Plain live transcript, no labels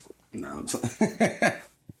No.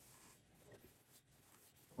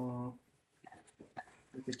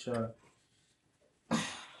 Look at y'all.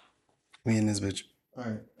 Me and this bitch.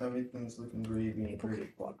 Alright, everything's looking gravy and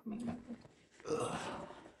great.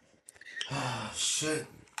 Ah, shit.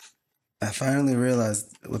 I finally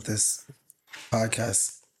realized what this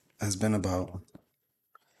podcast has been about.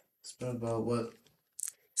 It's been about what?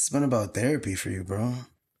 It's been about therapy for you, bro.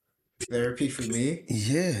 Therapy for me?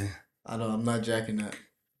 Yeah. I know, I'm not jacking that.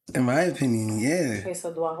 In my opinion, yeah. Okay,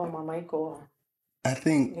 so do I hold my mic or I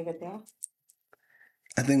think one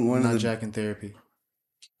one I'm not of the jacking therapy.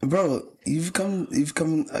 bro, you've come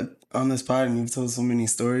on this pod and you've told so many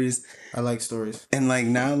stories, I like stories. and like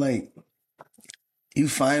now, like you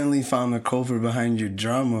finally found the culprit behind your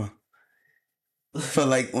drama for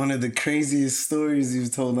like one of the craziest stories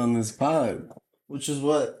you've told on this pod. Which is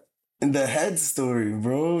what? The head story,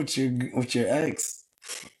 bro, with your ex.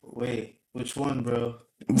 Wait, which one, bro?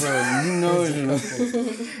 Bro, you know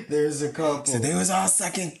There's a couple. So they was all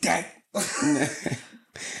sucking dick.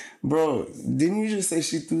 Bro, didn't you just say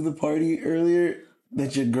she threw the party earlier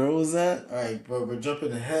that your girl was at? Alright, bro, we're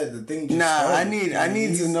jumping ahead. The thing just Nah, started. I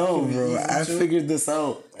need to know, bro. I figured this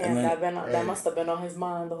out. And that must have been on his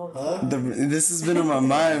mind the whole time. This has been on my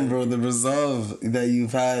mind, bro. The resolve that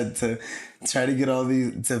you've had to try to get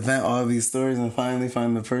to vent all these stories and finally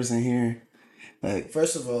find the person here. Like,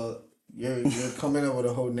 first of all, you're coming up with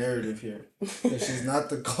a whole narrative here. She's not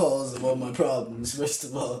the cause of all my problems, first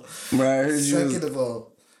of all. Right, Second of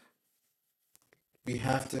all, we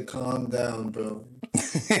have to calm down, bro.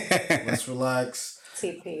 Let's relax.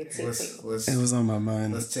 TP. Let's it was on my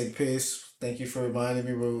mind. Let's take pace. Thank you for reminding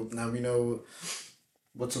me, bro. Now we know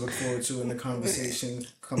what to look forward to in the conversation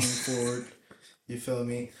coming forward. You feel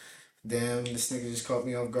me? Damn, this nigga just caught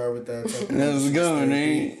me off guard with that. Let's go,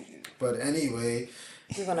 man. But anyway,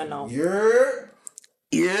 you're gonna know.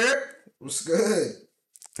 What's good?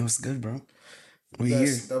 It was good, bro. Here.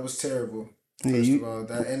 That was terrible. Yeah, First of all,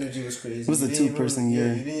 that energy was crazy. It was a 2-person year.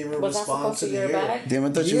 Yeah, you didn't even respond to the year. Damn, I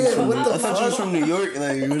thought you was from New York.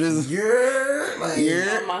 Like, what is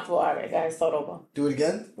I'm my fault. All right, guys, start over. Do it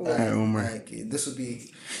again? Yeah. All right, one more. This would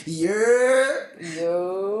be Yo.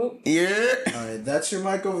 Alright, that's your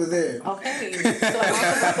mic over there. Okay. So I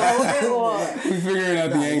have to hold it or? We figuring out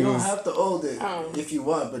the angles. You don't have to hold it if you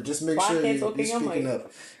want, but just make sure you're speaking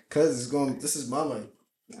up. Cause this is my mic.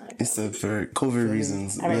 It's for COVID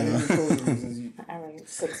reasons. All right,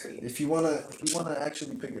 6 feet. If you wanna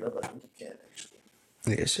actually pick it up, I think you can.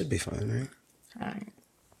 Yeah, it should be fine, right? All right.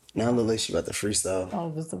 Now it looks like she about to freestyle.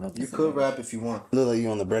 You could rap if you want. Look like you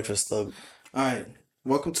on the Breakfast Club. Alright.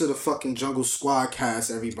 Welcome to the fucking Jungle Squad cast,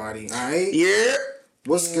 everybody. Alright? Yeah.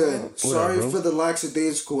 What's good? Sorry up, for the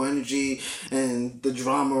lackadaisical energy and the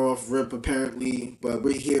drama off rip, apparently. But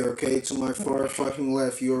we're here, okay? To my far fucking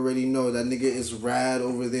left, you already know that nigga is rad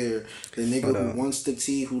over there. The nigga who wants the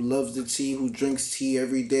tea, who loves the tea, who drinks tea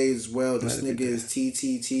every day as well. This nigga is T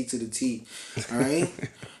to the T. Alright?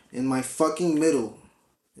 In my fucking middle.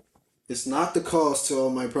 It's not the cause to all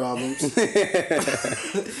my problems.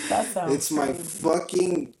 It's my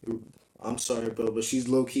fucking... I'm sorry, bro, but she's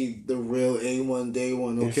low-key the real A1 day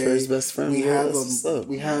one, okay? Your first best friend.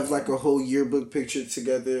 We have like a whole yearbook picture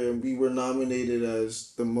together, and we were nominated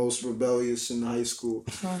as the most rebellious in high school.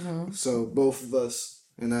 Mm-hmm. So both of us,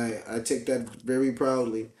 and I take that very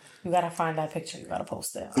proudly. You gotta find that picture. You gotta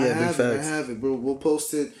post it. I have it, bro. We'll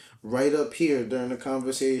post it right up here during the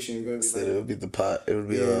conversation. You're gonna be like, it would be the pot. It would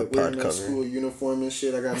be a pod cover. School uniform and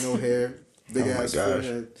shit. I got no hair. Big ass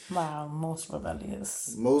forehead. Wow, most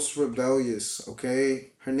rebellious. Most rebellious,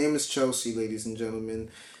 okay? Her name is Chelsey, ladies and gentlemen.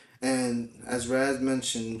 And as Raz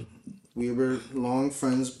mentioned, we were long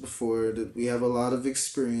friends before. We have a lot of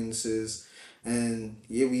experiences. And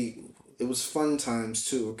yeah, it was fun times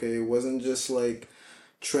too, okay? It wasn't just like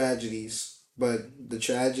tragedies. But the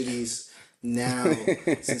tragedies now,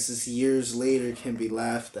 since it's years later, can be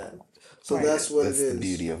laughed at. So that's what it is. That's the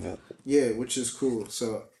beauty of it. Yeah, which is cool.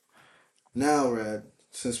 So... now, Rad,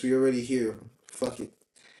 since we already here, fuck it.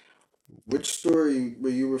 Which story were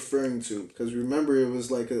you referring to? Because remember, it was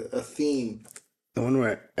like a theme. The one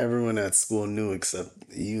where everyone at school knew except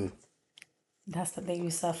you. That's the day you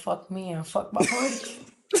said fuck me and fuck my party.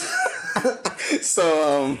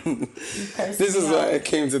 So, this is why I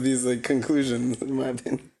came to these like conclusions, in my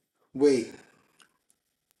opinion. Wait.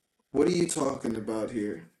 What are you talking about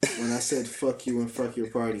here when I said fuck you and fuck your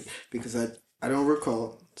party? Because I don't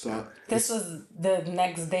recall. So this was the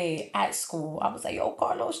next day at school. I was like, yo,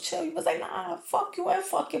 Carlos, chill. He was like, nah, fuck you and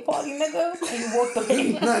fuck your party, nigga. And you walked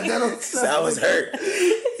away. I was hurt.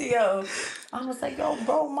 Yo, I was like, yo,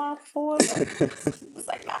 bro, my fault. He was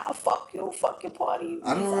like, nah, fuck fuck you, fuck your party.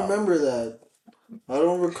 I don't remember that. I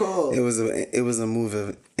don't recall. It was a move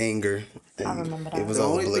of anger. I remember that. It was The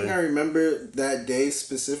all only a blur. thing I remember that day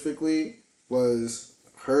specifically was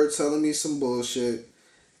her telling me some bullshit,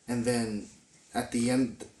 and then at the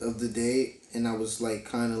end of the day, and I was like,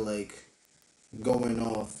 kind of like going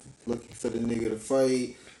off, looking for the nigga to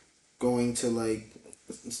fight, going to like,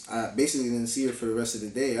 I basically didn't see her for the rest of the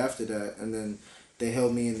day after that, and then they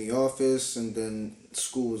held me in the office, and then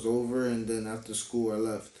school was over, and then after school I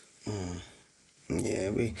left. Yeah,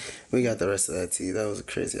 we got the rest of that tea. That was a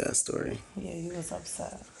crazy ass story. Yeah, you was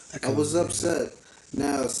upset. I was upset.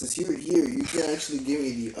 Now, since you're here, you can actually give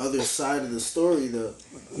me the other side of the story, though.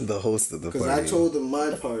 The host of the party. Because I told them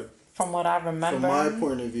my part. From what I remember. From my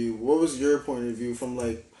point of view. What was your point of view from,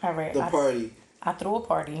 like, Alright, the party? I threw a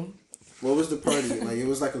party. What was the party? Like, it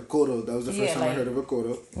was like a coro. That was the first time I heard of a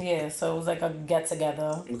coro. Yeah, so it was like a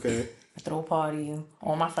get-together. Okay. I threw a party.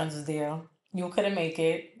 All my friends was there. You couldn't make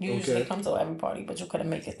it. You usually come to every party, but you couldn't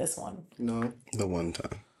make it this one. No. The one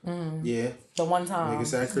time. Yeah. The one time.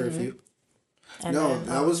 Niggas had curfew. And no, then,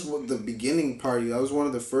 that was the beginning party. That was one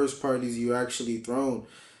of the first parties you actually thrown.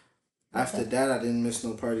 After that, I didn't miss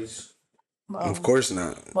no parties. Of course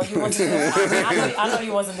not. Well, you wasn't there. I know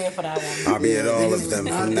you wasn't there for that one. I'll be at all of them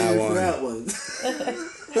from now on. That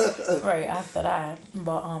one. Right after that,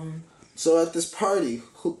 but So at this party,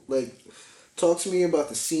 talk to me about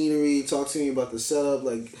the scenery. Talk to me about the setup.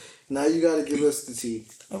 Like, now you gotta give us the tea.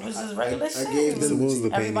 it was just regular shit. I gave them the tea.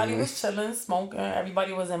 Everybody was chilling, smoking.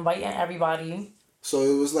 Everybody was inviting everybody. So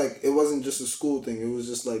it was like, it wasn't just a school thing. It was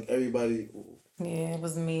just like everybody. Yeah, it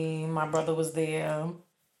was me. My brother was there.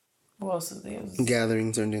 Who else was there? It was,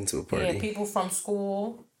 Gathering turned into a party. yeah, people from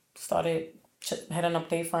school started hitting up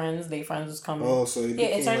their friends. Their friends was coming. Oh, so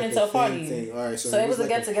it turned into a party. Thing. All right, so it was a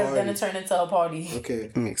get together, then it turned into a party.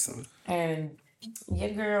 Okay, makes sense. And your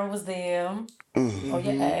girl was there, or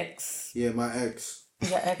your ex. Yeah, my ex.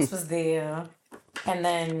 Your ex was there, and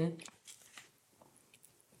then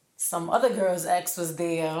some other girl's ex was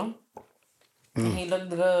there. And he looked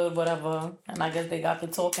good, whatever. And I guess they got to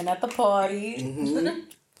talking at the party.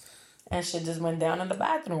 And shit just went down in the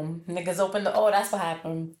bathroom. Niggas opened the... Oh, that's what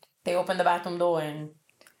happened. They opened the bathroom door and...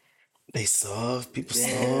 They saw. People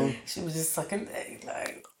saw. She was just sucking dick,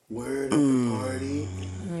 like... Word at the party.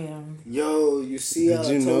 Yeah. Yo, you see how I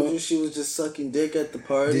told know? you she was just sucking dick at the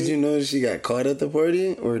party? Did you know she got caught at the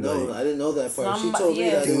party? Or No, like, I didn't know that part. She told me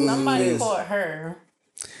that. Somebody caught her.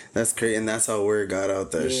 that's crazy, and that's how word got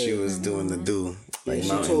out that she was doing the do. Like She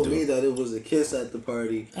Mountain told Dew. me that it was a kiss at the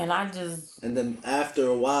party. And I just... And then after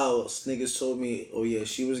a while, niggas told me, oh yeah,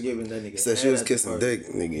 she was giving that nigga Said she head was at the kissing party. dick,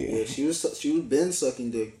 nigga. Yeah, she was been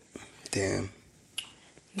sucking dick. Damn.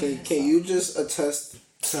 Can you just attest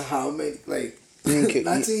to how many, like, Okay.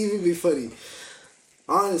 not to even be funny,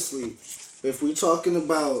 honestly, if we talking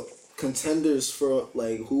about contenders for,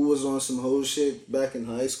 like, who was on some whole shit back in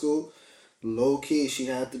high school, low key, she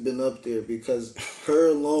had to been up there because her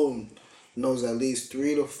alone knows at least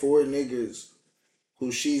 3 to 4 niggas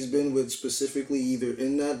who she's been with specifically either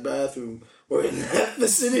in that bathroom or in that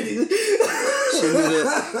vicinity.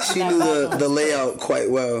 She knew the layout quite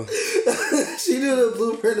well. She knew the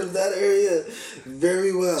blueprint of that area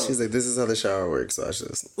very well. She's like, this is how the shower works, so I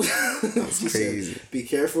just... That's crazy. Be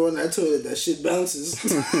careful on that toilet, that shit bounces.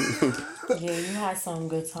 Yeah, you had some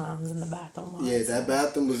good times in the bathroom. Yeah, that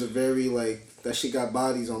bathroom was a very, like, that shit got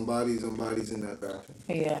bodies on bodies on bodies in that bathroom.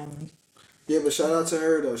 Yeah. Yeah, but shout out to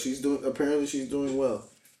her though. Apparently she's doing well.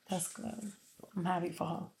 That's good. I'm happy for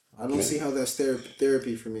her. I don't see how that's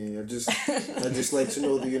therapy for me. I just like to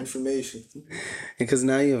know the information. Because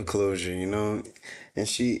now you have closure, you know? And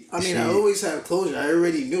she... I always had closure. I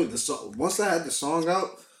already knew the song. Once I had the song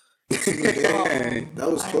out, that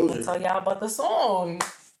was I ain't closure. gonna tell y'all about the song.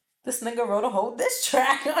 This nigga wrote a whole diss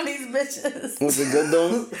track on these bitches. Was it good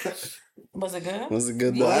though? Was it good? Was it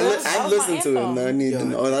good though? Yeah, I listened to it. Now I need to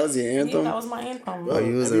know. Oh, that was your Yeah, anthem? that was my anthem. Bro,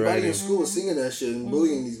 you was a everybody writer. in school was singing that shit and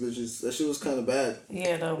bullying these bitches. That shit was kind of bad.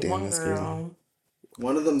 Yeah, the Damn, one that's girl.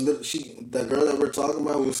 One of them, that girl that we're talking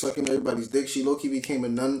about was sucking everybody's dick. She low-key became a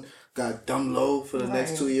nun, got dumb low for the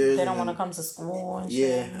next 2 years. They don't want to come to school and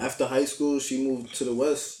Yeah, shit. after high school, she moved to the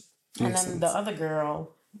West. And then the other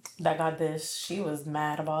girl that got this, she was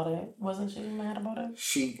mad about it. Wasn't she mad about it?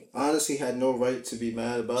 She honestly had no right to be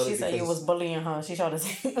mad about She it. said you was bullying her. She tried to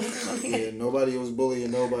say Yeah, nobody was bullying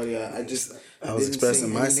nobody. I was was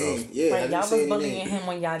expressing myself. Yeah, I Right, didn't y'all say was any bullying name. him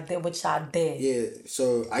when y'all did what y'all did. Yeah,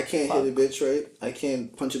 so I can't hit a bitch, right? I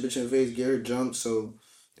can't punch a bitch in the face, get her jumped. So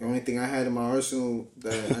the only thing I had in my arsenal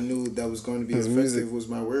that I knew that was going to be effective was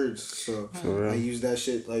my words. So I used that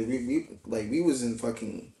shit. Like we was in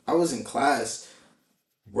fucking. I was in class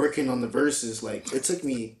working on the verses. Like, it took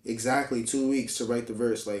me exactly 2 weeks to write the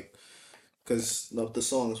verse. Like, because of the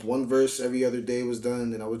songs, one verse every other day was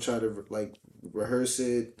done, and I would try to like rehearse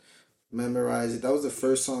it, memorize it. That was the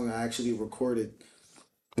first song I actually recorded.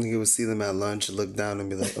 Nigga would see them at lunch, look down, and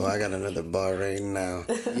be like, "Oh, I got another bar right now."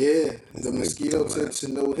 Yeah, the mosquito tips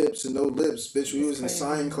and no hips and no lips, bitch. We was in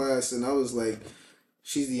science class, and I was like,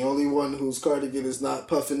 "She's the only one whose cardigan is not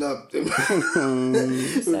puffing up." You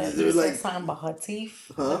said like something about her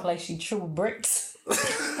teeth. Look like she chew bricks.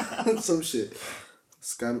 Some shit.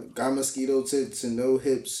 Got mosquito tits and no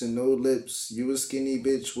hips and no lips. You a skinny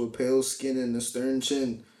bitch with pale skin and a stern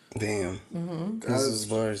chin. Damn. Got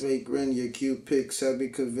a straight grin, your cute pics had me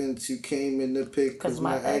convinced you came in the pic because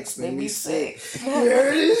my ex made me sick. You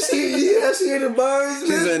heard it? She heard the bars.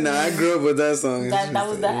 She said, "Nah, I grew up with that song." That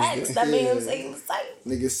was the ex that made him say he was tight.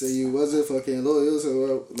 Niggas say you wasn't fucking loyal,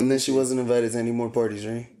 so... And then she wasn't invited to any more parties,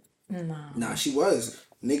 right? Nah, she was.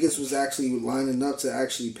 Niggas was actually lining up to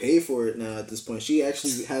actually pay for it now at this point. She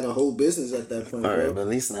actually had a whole business at that point, Alright, but at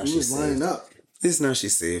least now she's lining saved. up. At least now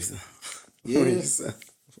she's saved. Yeah.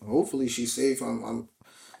 Hopefully she's safe.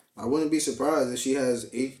 I wouldn't be surprised if she has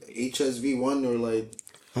HSV1 or like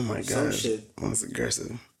Oh my some god. shit. That's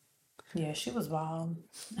aggressive. Yeah, she was wild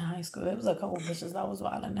in high school. There was a couple bitches that was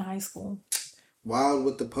wild in high school. Wild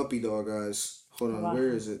with the puppy dog, guys. Hold on, where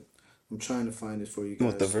is it? I'm trying to find it for you guys.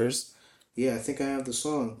 What, the verse? Yeah, I think I have the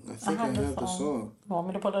song. I think I have the song. Want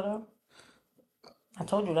me to put it up? I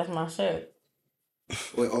told you that's my shit.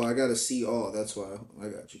 Wait, I gotta see all. That's why I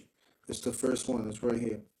got you. It's the first one. It's right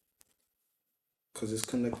here. Cause it's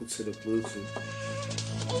connected to the Bluetooth.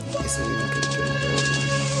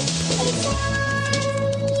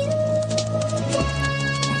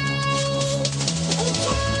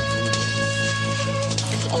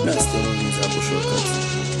 No, still don't use Apple shortcuts.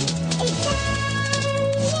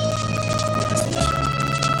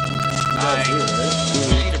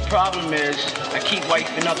 See, the problem is, I keep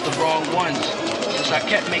wiping up the wrong ones. Since I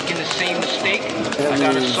kept making the same mistake, I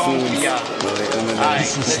got a song for y'all. Alright,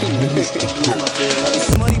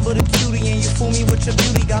 It's money but a cutie, and you fool me with your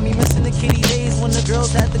beauty. Got me missing the kitty days when the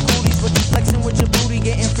girls had the cooties. But you flexing with your booty,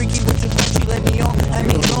 getting freaky with your Gucci. Let me on, had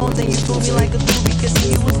me drawn, then you fool me like a doobie.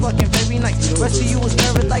 Kissing you was fucking very nice. Rest of you was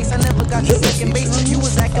paradise. I never got your second base. You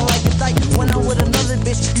was acting like a dyke. When I'm with another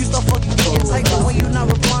bitch, you start fucking getting tight. But when you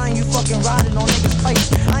not replying, you fucking riding on niggas'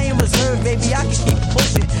 pipes. I ain't reserved, baby, I can keep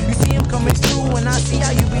pushing. You see him coming through, and I see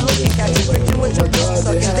how you be looking. Catch you bitching with your pussy,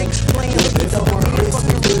 sucking dick, playing with the dope. Me and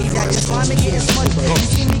fucking rookies, got your slime and getting smudged. You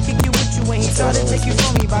see me kick you with you when he try to take you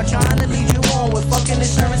from me by trying to lead you on with fucking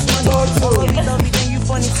insurance money. Lovey, then you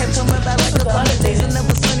funny, kept coming back like the other days are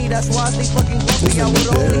never sunny. That's why I stay fucking grumpy. I would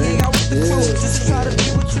only hang out with the crew just to try to be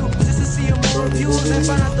with you, just to see more views and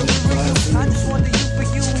find out the real you. I just wanted you for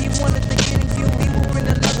you. He wanted to get in you. He will bring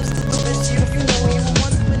another stupid bitch to you. You know you were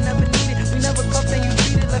once but never needed. We never cuffed and you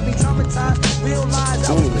cheated, left me traumatized. Real lies,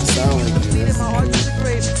 I was completed. My heart is a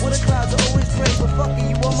grave. Where the clouds are always gray, but fucking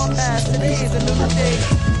you on my past. Today is a new day.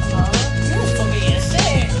 You was for me and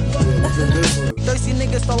shit. Thirsty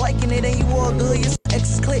niggas start liking it and you all good. Your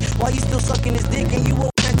ex is clear. Why you still sucking his dick and you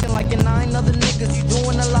all attention like in 9 other niggas? You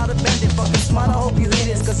doing a lot of bending. Fucking smart, I hope you hear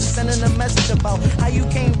this. Cause it's sending a message about how you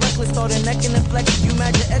came reckless. Started necking and flexing. You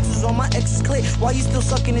mad your ex was on my ex's clear. Why you still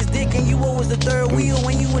sucking his dick and you always the third wheel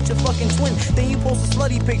when you with your fucking twin? Then you post a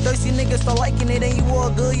slutty pic. Thirsty niggas start liking it and you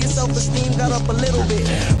all good. Your self-esteem got up a little bit.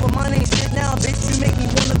 But mine ain't shit now, bitch. You make me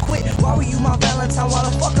wanna quit. Why were you my Valentine? Why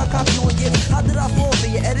the fuck I cop you a gift? How did I fall for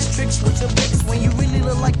your edit tricks with your pics? When you really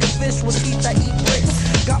look like a fish with teeth that eat bricks.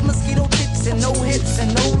 Got mosquito tits and no hips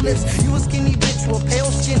and no lips. You a skinny bitch with pale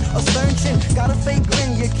skin, a stern chin. Got a fake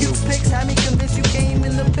grin, your cute pics had me convinced you came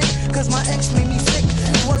in the pic. Cause my ex made me sick.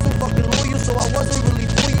 You wasn't fucking loyal, so I wasn't really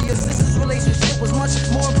for you. Your sister's relationship was much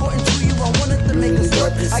more important to you. I wanted to make us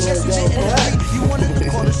work. I guess you didn't agree. You wanted to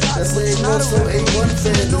call the shots, but it's not a real you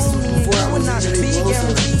would not be a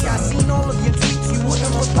guarantee. I seen all of your tweets, you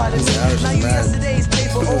wouldn't reply to me. Now you yesterday's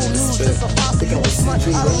paper, old news, just a fossil, you a smut.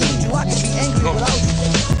 I don't need you, I can be angry without you.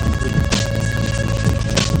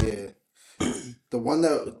 The one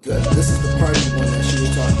this is the party one that she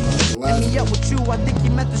was talking about. The last Hit me up with you, I think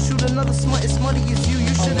you meant to shoot another smut. As smutty as you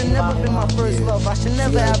should've never been my first love. I should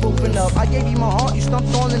never have opened up. I gave you my heart, you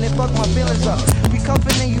stumped on it and fucked my feelings up. We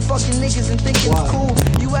cuffing and you fucking niggas and thinking it's cool.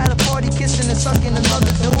 You at a party kissing and sucking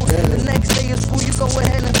another dude. The next day of school, you go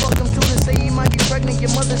ahead and fuck him too. And say you might be pregnant,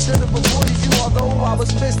 your mother should've aborted you. Although I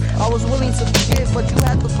was pissed, I was willing to forgive. But you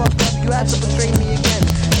had to fuck up, you had to betray me again.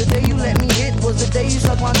 The day you let me hit was was the day you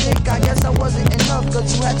sucked my dick. I guess I wasn't enough, cause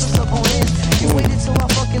you had to suck on his. You waited till I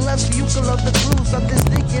fucking left so you could love the crew. Suck this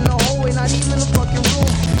dick in the hallway, not even the fucking room.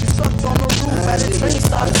 You sucked on the roof at a train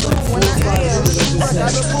stop too. When I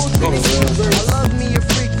got the bullshit. I love me a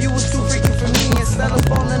freak, you was too freaky for me. Instead of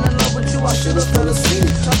falling in love with you, I should've fell asleep.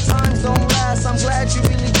 Tough times don't last, I'm glad you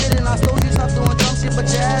really didn't. I told you stop doing dumb shit, but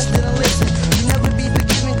your ass didn't listen. You never be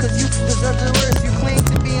forgiven, cause you deserve the worst. You claim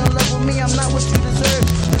to be in love with me, I'm not what you deserve.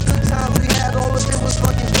 The good times we had, all of it was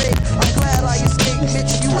fucking fake. I'm glad I escaped,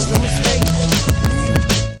 bitch, you was a mistake.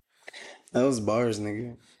 That was bars,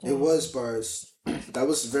 nigga. It was bars. That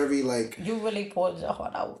was very like. You really poured your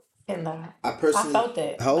heart out in that. I personally. I felt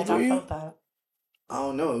it. How old were I you? felt that. I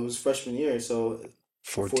don't know. It was freshman year, so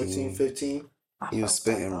 14, 15. You was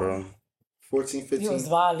spitting, bro. 14, 15. You was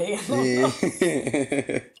violating.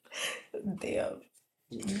 Yeah. Damn.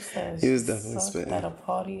 You said He was definitely sucked spitting. at a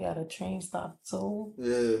party at a train stop too.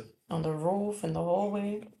 Yeah. On the roof in the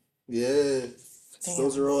hallway. Yeah. Damn.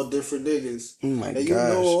 Those are all different niggas. Oh my And gosh. you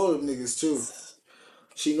know all them niggas too.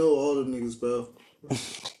 She know all them niggas, bro.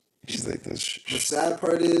 She's like this. The sad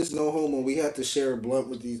part is, no homo, we had to share a blunt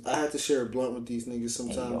with these. I had to share a blunt with these niggas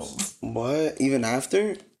sometimes. What? Even after?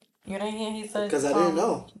 You didn't hear he said Because I didn't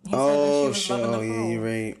know. He said Oh, that she shit. was loving Oh, the yeah, crew. you're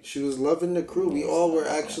right. She was loving the crew. We all were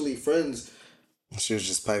actually friends. She was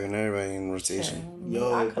just piping everybody in rotation.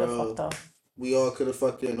 Yo, I could have bro. fucked up. We all could have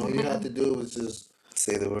fucked in. All you had to do was just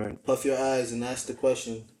Say the word. puff your eyes and ask the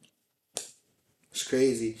question. It's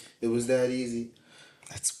crazy. It was that easy.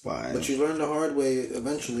 That's why. But you learn the hard way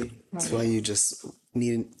eventually. That's why you just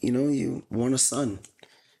need, you want a son.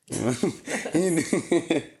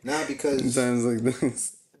 Nah, because Times like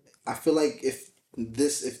this. I feel like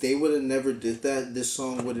if they would have never did that, this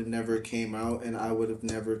song would have never came out and I would have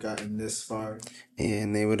never gotten this far.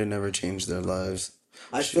 And they would have never changed their lives.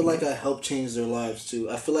 I feel like I helped change their lives too.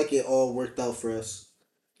 I feel like it all worked out for us.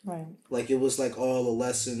 Right. Like it was like all a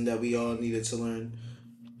lesson that we all needed to learn.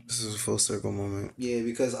 This is a full circle moment. Yeah,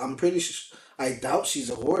 because I'm pretty sure, I doubt she's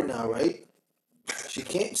a whore now, right? She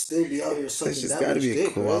can't still be out here sucking She's that got to much be a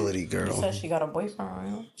dick, quality She girl. said she got a boyfriend,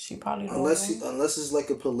 right? She probably don't right? know. Unless it's like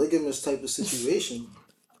a polygamous type of situation.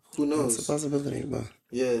 Who It's a knows? possibility, but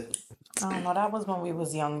Yeah. I don't know. That was when we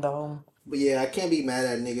was young, though. But yeah, I can't be mad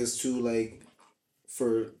at niggas too, like,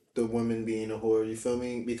 for the woman being a whore, you feel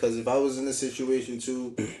me? Because if I was in a situation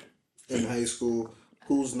too, in high school,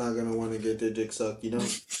 who's not gonna want to get their dick sucked, you know?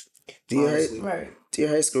 do your, Honestly. Right. do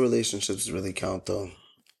your high school relationships really count, though?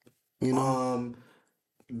 You know?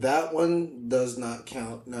 That one does not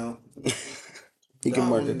count, no. You can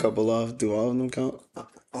mark a couple off. Do all of them count?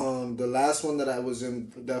 The last one that I was in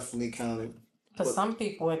definitely counted. For some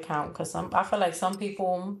people, it count. Because I feel like some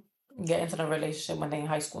people get into the relationship when they in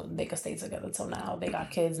high school. They could stay together till now. They got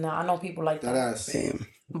kids now. I know people like that. That ass. Damn.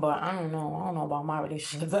 But I don't know. I don't know about my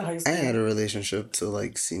relationship in high I school. had a relationship till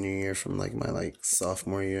like senior year from like my like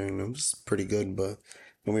sophomore year, and it was pretty good. But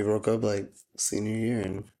when we broke up like senior year,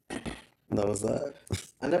 and that was that.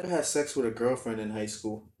 I never had sex with a girlfriend in high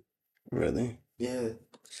school. Really? Yeah.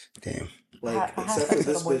 Damn. Like, I had except for sex with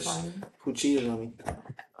this a bitch boyfriend. who cheated on me.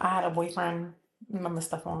 I had a boyfriend. Remember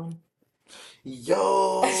Stefan?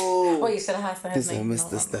 Yo! Wait, you should have asked his This name. I missed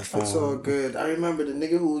the Stefan. It's all good. I remember the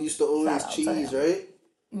nigga who used to always Shout out to cheese, him. right?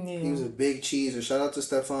 Yeah. He was a big cheeser. Shout out to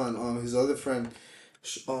Stefan. His other friend,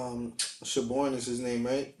 Shaborn is his name,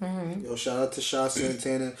 right? Mm-hmm. Yo, shout out to Shaw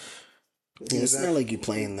Santana. Yeah, it's not like you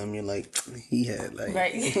playing them. You're like, he had like,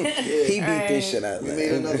 Right. he beat this shit out of We that.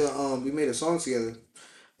 made another. We made a song together.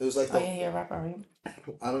 It was like Oh, yeah, you're a rapper, right?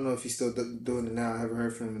 I don't know if he's still doing it now. I haven't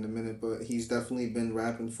heard from him in a minute, but he's definitely been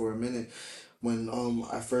rapping for a minute. When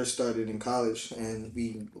I first started in college and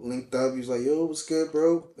we linked up, he was like, "Yo, what's good,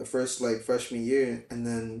 bro?" The first like freshman year, and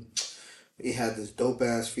then he had this dope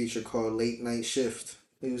ass feature called Late Night Shift.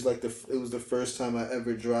 It was like it was the first time I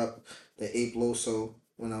ever dropped the Ape Loso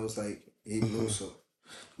when I was like Ape Loso.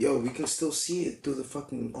 Yo, we can still see it through the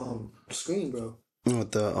fucking screen, bro.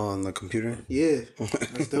 With the on the computer. Yeah,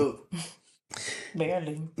 that's dope.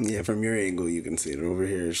 Barely. Yeah, from your angle you can see it. Over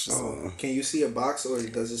here it's just. Can you see a box or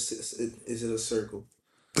is it a circle?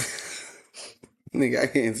 Nigga, I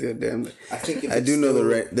can't see a damn thing. I think if I it's do know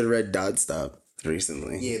still- the red dot stopped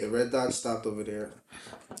recently. Yeah, the red dot stopped over there.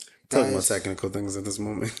 Talking about Guys, technical things at this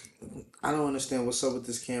moment. I don't understand what's up with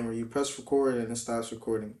this camera. You press record and it stops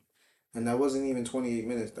recording. And that wasn't even 28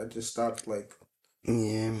 minutes. That just stopped like...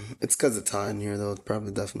 Yeah, it's because it's hot in here though. It's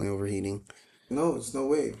probably definitely overheating. No, it's no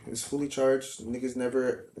way. It's fully charged. Niggas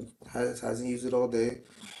never hasn't used it all day.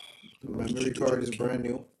 The memory card is brand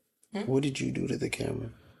new. What did you do to the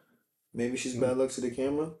camera? Maybe she's bad luck to the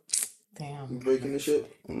camera. You Damn. breaking the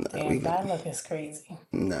shit. Nah, Damn, bad luck is crazy.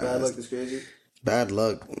 Bad luck is crazy. Bad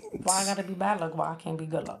luck. Why I gotta be bad luck? Why I can't be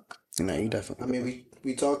good luck? No, you definitely. I mean,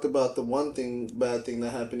 we talked about the bad thing that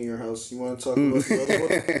happened in your house. You want to talk about the other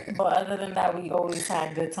one? But other than that, we always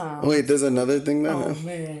had good times. Wait, there's another thing now? Oh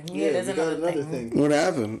man, yeah, there's we got another thing. What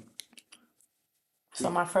happened? So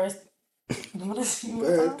my first. What is you?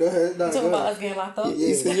 Go ahead. Nah, Talking about us getting locked up.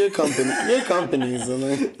 You said your company, so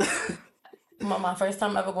like. My first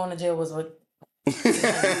time ever going to jail was with.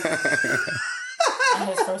 And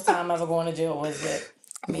his first time ever going to jail was with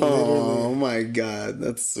me. Oh my God,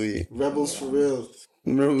 that's sweet. Rebels for real.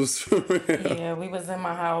 Rebels for real. Yeah, we was in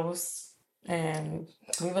my house and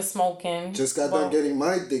we was smoking. Just got done getting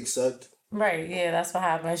my dick sucked. Right, yeah, that's what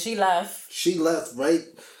happened. She left. She left, right?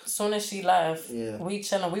 As soon as she left, Yeah. we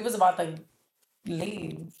chilling. We was about to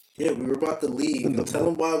leave. Yeah, we were about to leave. And tell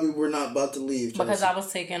them why we were not about to leave. Because Chelsey. I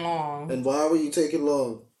was taking long. And why were you taking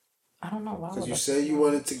long? I don't know why. Because you said you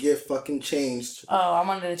wanted to get fucking changed. Oh, I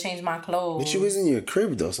wanted to change my clothes. But you was in your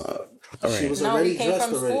crib though, so all right. She was No, already we came dressed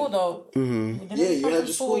from already. school though. Mm-hmm. Yeah, you had your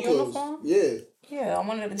school clothes. uniform. Yeah. Yeah, I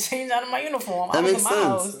wanted to change out of my uniform. That I was makes in my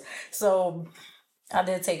sense. house. So I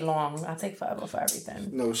did take long. I take forever for everything.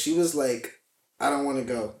 No, she was like, I don't want to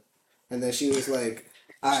go. And then she was like,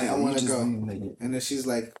 I want to go. And then she's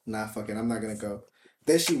like, nah, fuck it, I'm not going to go.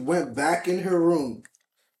 Then she went back in her room,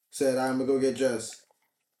 said, I'm going to go get dressed.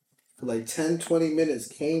 For like 10, 20 minutes,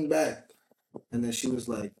 came back. And then she was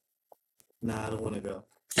like, nah, I don't want to go.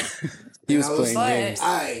 He was playing like, games.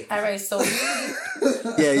 All right, so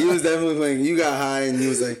Yeah, you was definitely playing. You got high and you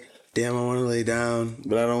was like, damn, I want to lay down,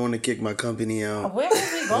 but I don't want to kick my company out. where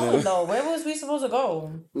was we going though? Where was we supposed to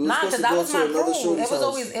go? Nah, because that was my crew.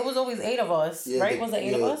 It was always 8 of us, right? Was it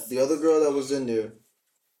 8 of us? The other girl that was in there,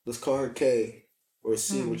 let's call her K or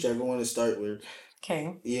C, whichever one to start with.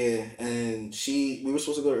 Okay. Yeah, and we were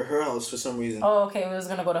supposed to go to her house for some reason. Oh, okay. We was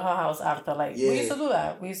gonna go to her house after. Like Yeah. we used to do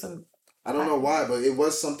that. We used to. I don't know why, but it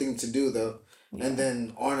was something to do though. Yeah. And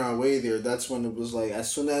then on our way there, that's when it was like,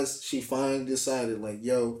 as soon as she finally decided, like,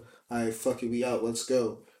 yo, fuck it, we out, let's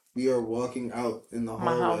go. We are walking out in the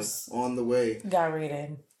hallway on the way. Got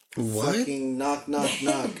raided. What? Fucking knock.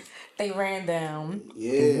 They ran down.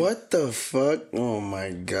 Yeah. What the fuck? Oh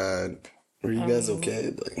my God. Were you guys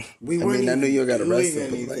okay? Like, I knew you got doing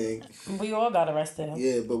arrested. anything. We all got arrested.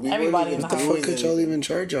 Yeah, but we Everybody weren't in the even What house. the fuck could y'all even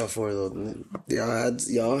charge y'all for though?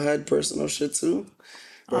 Y'all had personal shit too?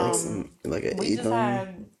 Like an We eight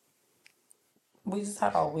just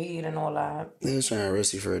had our weed and all that. They was trying to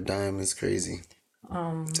arrest you for a dime. It's crazy.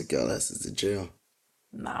 Took y'all asses to jail.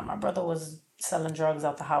 Nah, my brother was selling drugs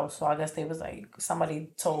out the house, so I guess they was like somebody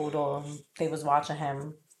told or they was watching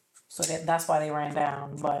him. So that's why they ran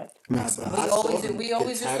down. But we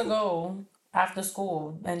always used to go after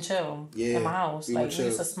school and chill in my house. Like we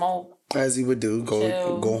used to smoke. As you would do,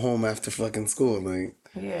 chill. go home after fucking school. Like,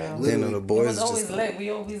 yeah. then the boys it was always just lit.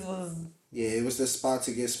 We always was. Yeah, it was the spot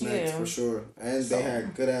to get smacked for sure. And they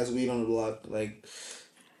had good ass weed on the block. Like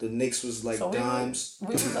the Knicks was like dimes.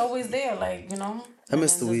 We was always there, like, you know. I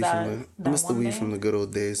miss the weed from the good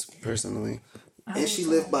old days, personally. And she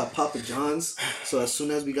lived by Papa John's. So as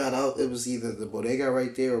soon as we got out, it was either the bodega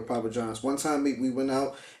right there or Papa John's. One time we went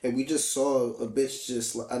out and we just saw a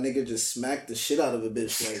nigga just smacked the shit out of a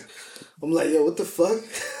bitch. Like, I'm like, yo, what the fuck?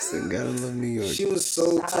 So gotta love New York. She was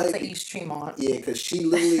so tight. To East Tremont. Yeah, because she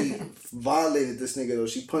literally violated this nigga though.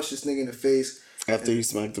 She punched this nigga in the face. After you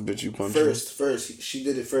smacked the bitch, you punched her? First. She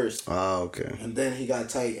did it first. Oh, okay. And then he got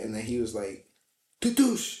tight and then he was like,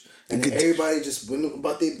 "Tudoosh." And then everybody just went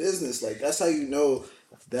about their business. Like, that's how you know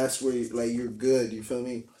that's where, like, you're good. You feel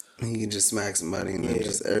me? You can just smack somebody and then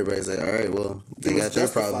just everybody's like, all right, well, they got their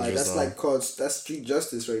problems resolved. That's street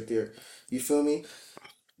justice right there. You feel me?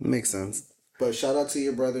 Makes sense. But shout out to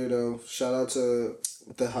your brother, though. Shout out to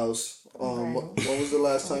the house. When was the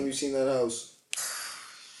last time you seen that house?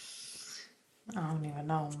 I don't even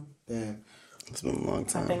know. Damn. It's been a long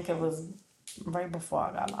time. I think it was right before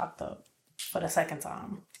I got locked up for the second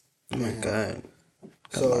time. Oh my God.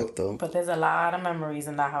 Got So, locked up. But there's a lot of memories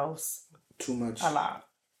in that house. Too much. A lot.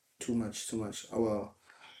 Too much. Oh, well.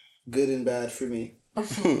 Good and bad for me.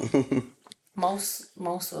 Most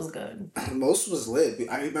was good. Most was lit.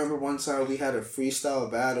 I remember one time we had a freestyle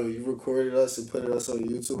battle. You recorded us and put us on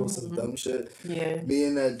YouTube or some dumb shit. Yeah. Me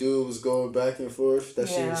and that dude was going back and forth. That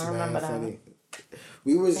shit was mad funny.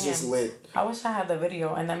 We was just lit. I wish I had the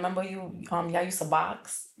video. And then remember y'all used to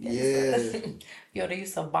box? Yeah. Yo, they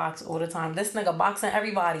used to box all the time. This nigga boxing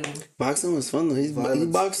everybody. Boxing was fun though. He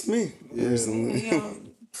boxed me recently.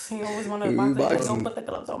 He always wanted to box me. Like, don't put the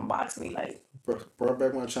gloves on, box me. Like, brought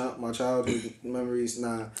back my childhood memories.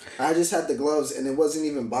 Nah, I just had the gloves, and it wasn't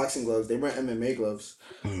even boxing gloves. They were MMA gloves.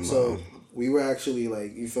 So we were actually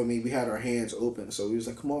like, you feel me? We had our hands open, so we was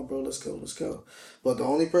like, "Come on, bro, let's go." But the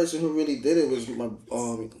only person who really did it was my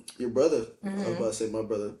your brother. I was about to say my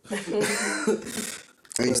brother.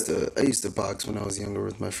 I used to box when I was younger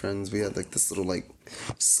with my friends. We had like this little like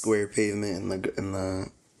square pavement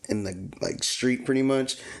in the like street pretty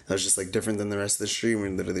much. That was just like different than the rest of the street. We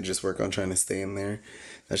literally just work on trying to stay in there.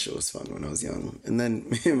 That shit was fun when I was young. And then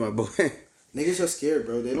me and my boy Niggas are scared,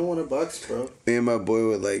 bro. They don't want to box, bro. me and my boy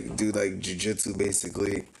would like do like jujitsu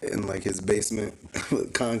basically in like his basement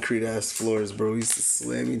with concrete ass floors, bro. We used to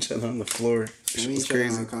slam each other on the floor. Shit was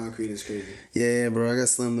crazy. On concrete is crazy. Yeah, bro. I got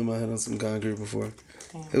slammed in my head on some concrete before.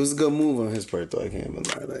 It was a good move on his part though. I can't even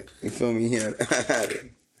lie. Like, you feel me? I had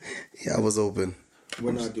it. Yeah, I was open.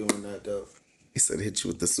 We're not doing that though. He said hit you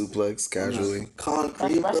with the suplex casually.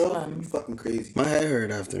 Concrete, That's bro. wrestling. You fucking crazy. My head hurt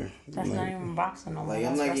after. That's not even boxing no more. Like,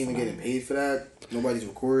 I'm That's not even wrestling. getting paid for that. Nobody's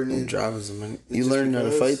recording it. Drivers a minute. You just learn how to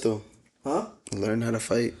because- fight though. Huh? You learn how to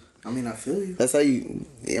fight. I mean, I feel you. That's how you.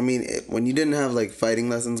 I mean, when you didn't have like fighting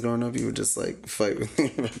lessons growing up, you would just like fight with your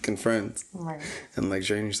fucking friends Right. and like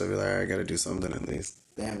train yourself. You're like, all right, I gotta do something at least.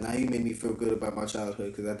 Damn, now you made me feel good about my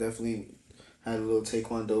childhood because I definitely had a little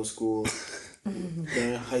taekwondo school.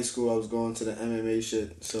 During high school, I was going to the MMA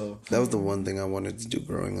shit. So That was the one thing I wanted to do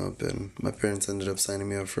growing up, and my parents ended up signing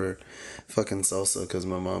me up for fucking salsa because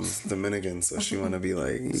my mom's Dominican, so she want to be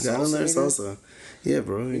like, you gotta Salsa, learn nigga? salsa. Yeah,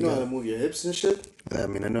 bro. you know how to move your hips and shit. I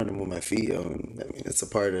mean, I know how to move my feet. I mean, it's a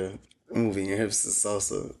part of moving your hips to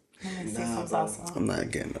salsa. Let me see Nah, some bro. salsa. I'm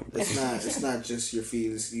not getting them. It's not just your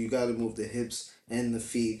feet. You got to move the hips and the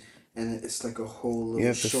feet, and it's like a whole little You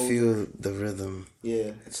have to shoulder. feel the rhythm.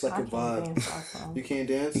 Yeah, it's like I a can't vibe. dance salsa. You can't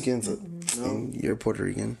dance. You can't. No. You're Puerto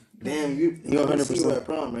Rican. Damn, you. You I didn't see 100%. you at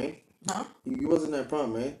prom, right? Huh? You wasn't at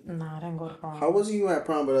prom, right? Nah, I didn't go to prom. How wasn't you at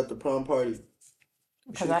prom, but at the prom party?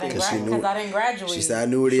 Because I didn't she knew- because I didn't graduate. She said, I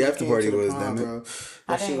knew where the after Came party to the was, prom, damn it. bro. I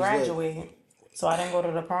That shit didn't was lit. graduate, so I didn't go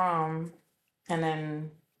to the prom, and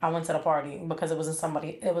then I went to the party because it was in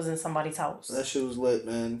somebody's house. That shit was lit,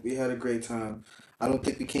 man. We had a great time. I don't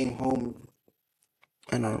think we came home.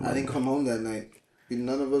 I know. I didn't come home that night.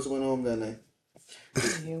 None of us went home that night.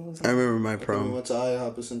 It was- I remember my We prom. went to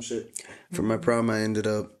IHOP or some shit. For my prom, I ended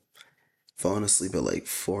up falling asleep at like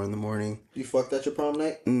 4 a.m. You fucked at your prom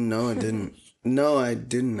night? No, I didn't. No, I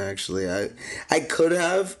didn't actually. I could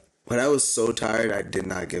have, but I was so tired. I did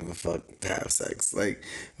not give a fuck to have sex. Like,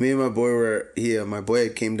 me and my boy were here. My boy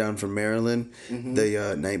came down from Maryland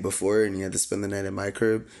the night before, and he had to spend the night at my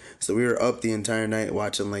crib. So we were up the entire night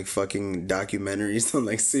watching like fucking documentaries on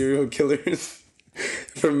like serial killers.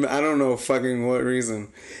 From I don't know fucking what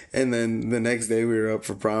reason. And then the next day we were up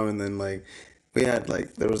for prom, and then like we had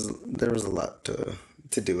like there was a lot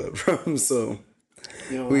to do at prom. So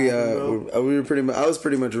You know what we happened, bro? we were pretty much I was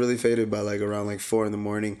pretty much really faded by like around like 4 a.m.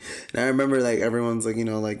 And I remember like everyone's like, you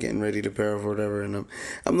know, like getting ready to pair off or whatever, and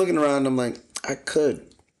I'm looking around, I'm like, I could,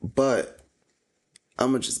 but I'm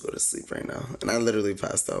gonna just go to sleep right now. And I literally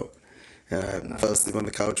passed out. And I fell asleep on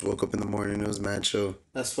the couch, woke up in the morning, it was mad chill.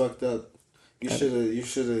 That's fucked up. You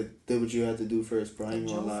shoulda did what you had to do first, bro. I ain't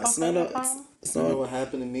gonna lie. It's not You know what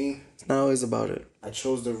happened to me? it's not always about it. I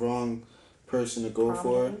chose the wrong person to go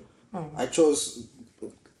for. I chose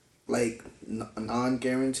like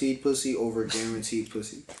non-guaranteed pussy over guaranteed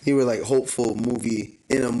pussy. You were like hopeful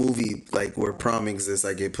in a movie like where prom exists,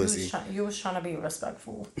 I get pussy. You was trying to be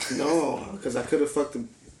respectful. No, because I could have fucked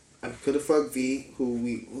V,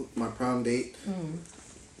 my prom date.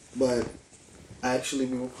 But I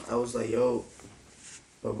was like, yo,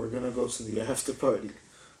 but we're gonna go to the after party.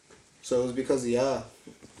 So it was because of y'all.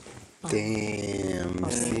 Damn.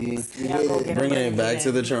 See? Yeah, go get Bringing it it back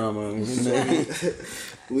to the trauma.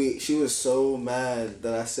 She was so mad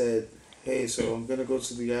that I said, hey, so I'm gonna go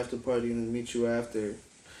to the after party and then meet you after.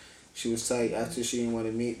 She was tight after she didn't want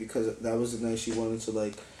to meet because that was the night she wanted to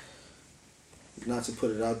like, not to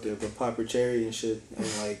put it out there, but pop her cherry and shit. And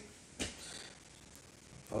like,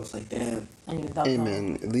 I was like, damn. And you ducked Hey off.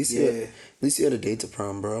 man, at least Yeah. you had a date to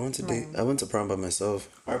prom, bro. I went to prom by myself.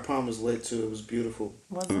 Our prom was lit too. It was beautiful.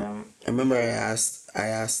 Was it? I remember I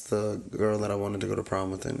asked the girl that I wanted to go to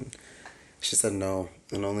prom with, and she said no,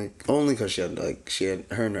 and only because she had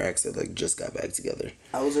her and her ex had like just got back together.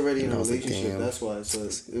 I was already in And a I was like, relationship, damn. that's why. So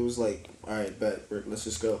it was like, all right, bet, let's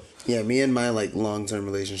just go. Yeah, me and my like long-term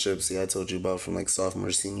relationships, I told you about from like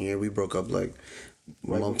sophomore senior year, we broke up like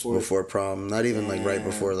Right months before? before prom. Not even like right Damn.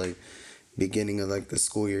 before like beginning of like the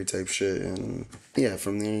school year type shit. And yeah,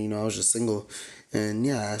 from there, you know, I was just single. And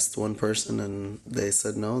yeah, I asked one person and they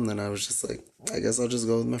said no, and then I was just like, I guess I'll just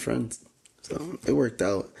go with my friends. So it worked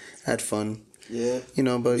out. I had fun. Yeah. You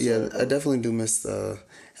know, but yeah, Sorry, bro. I definitely do miss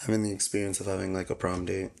having the experience of having like a prom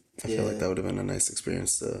date. I feel like that would have been a nice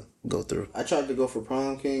experience to go through. I tried to go for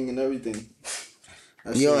prom king and everything.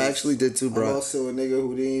 Yo, I actually did too, bro. I'm also a nigga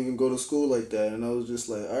who didn't even go to school like that, and I was just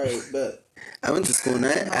like, all right, bet. I went to school and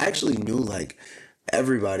I actually knew like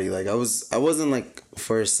everybody. Like I wasn't like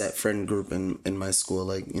for a set friend group in my school.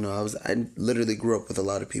 Like, you know, I literally grew up with a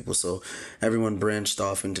lot of people, so everyone branched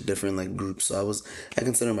off into different like groups. So I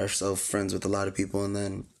consider myself friends with a lot of people. And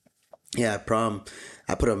then yeah, at prom,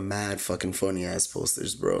 I put up mad fucking funny ass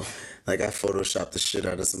posters, bro. Like I photoshopped the shit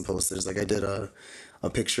out of some posters. Like I did a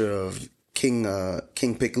picture of King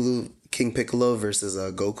Piccolo versus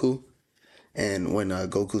Goku, and when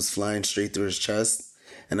Goku's flying straight through his chest,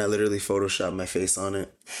 and I literally photoshopped my face on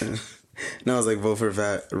it. And I was like,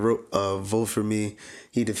 vote for me.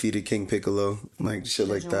 He defeated King Piccolo, like shit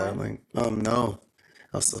like that. I'm like, no,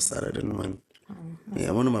 I was so sad I didn't win.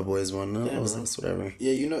 Yeah, one of my boys won. No, it was whatever.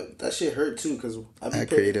 Yeah, you know that shit hurt too because I had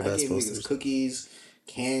creative ass gave posters, niggas cookies,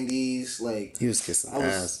 candies. Like he was kissing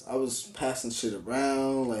ass. I was passing shit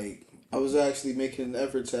around. Like I was actually making an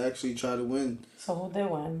effort to actually try to win. So who did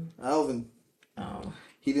win? Alvin. Oh.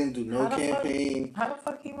 He didn't do no campaign. How the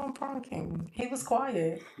fuck he won prom king? He was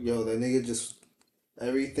quiet. Yo, that nigga just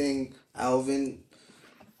everything. Alvin.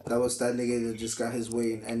 That was that nigga that just got his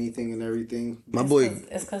way in anything and everything.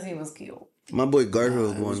 It's because he was cute. My boy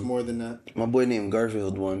Garfield won. It was more than that. My boy named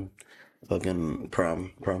Garfield won. Fucking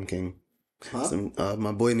prom king. Huh?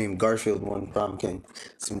 My boy named Garfield won prom king.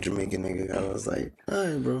 Some Jamaican nigga. I was like,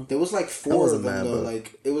 alright, bro. There was like four of them mad, though. bro.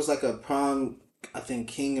 Like it was like a prom. I think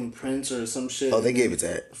king and prince or some shit. Oh, they gave it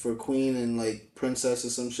to it for queen and like princess or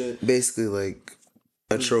some shit. Basically, like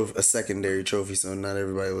a secondary trophy, so not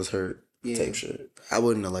everybody was hurt. Yeah. Type shit. I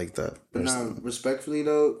wouldn't have liked that. But now, respectfully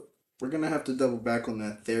though, we're gonna have to double back on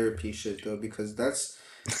that therapy shit though, because that's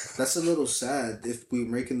a little sad if we're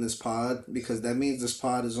making this pod, because that means this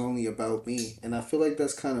pod is only about me, and I feel like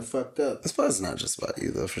that's kind of fucked up. This pod's not just about you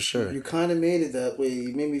though, for sure. You kind of made it that way.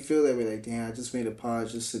 You made me feel that way. Like, damn, I just made a pod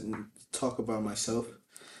just to talk about myself.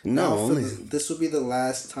 No, only this will be the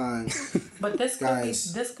last time. But this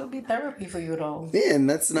could be therapy for you though. yeah, and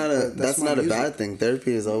that's not a bad thing.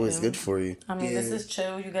 Therapy is always good for you. I mean, this is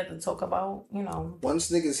chill. You get to talk about, you know. Once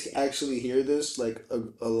niggas actually hear this, like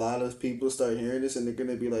a lot of people start hearing this, and they're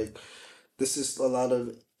gonna be like, "This is a lot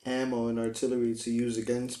of ammo and artillery to use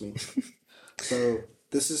against me." So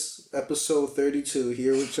this is episode 32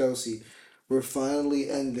 here with Chelsey. We're finally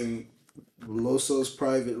ending Loso's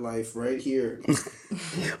private life right here.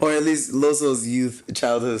 Or at least Loso's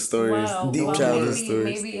childhood stories, childhood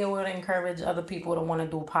stories. Maybe it would encourage other people to want to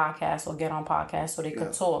do podcasts or get on podcasts so they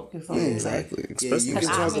could talk. You feel me? Exactly. Yeah, you can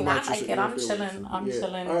talk about I like it. I'm chilling. I'm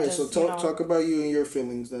chilling. All right, so talk about you and your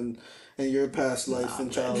feelings and your past life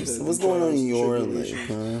and childhood. What's going on in your life?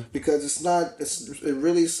 Huh? Because it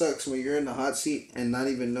really sucks when you're in the hot seat and not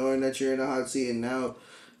even knowing that you're in the hot seat, and now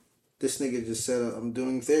this nigga just said, I'm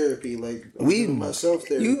doing therapy. Like, I'm doing myself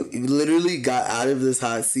therapy. You literally got out of this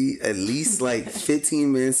hot seat at least like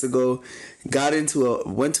 15 minutes ago,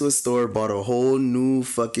 went to a store, bought a whole new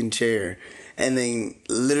fucking chair, and then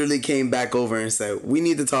literally came back over and said, we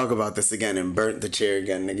need to talk about this again, and burnt the chair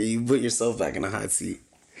again, nigga. You put yourself back in a hot seat.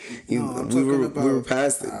 We were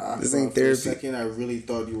past it. This ain't therapy. For a second, I really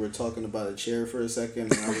thought you were talking about a chair for a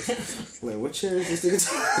second, and I was like, "What chair is this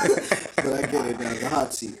nigga?" But I get it now. The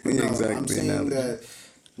hot seat. No, exactly. I'm saying that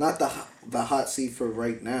not the hot seat for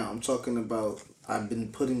right now. I'm talking about I've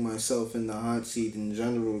been putting myself in the hot seat in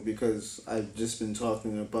general because I've just been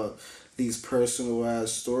talking about these personal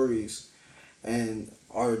ass stories, and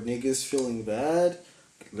are niggas feeling bad,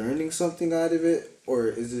 learning something out of it, or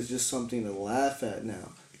is it just something to laugh at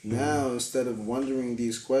now? Now, instead of wondering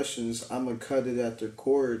these questions, I'm going to cut it at the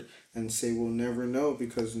cord and say we'll never know,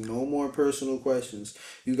 because no more personal questions.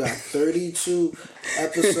 You got 32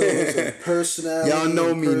 episodes of personality. Y'all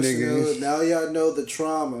know me, nigga. Now y'all know the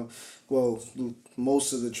trauma. Well,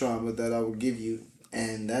 most of the trauma that I will give you.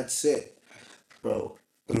 And that's it. Bro,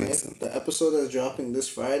 the episode that's dropping this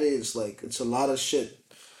Friday is like, it's a lot of shit.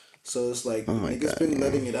 So it's like, niggas been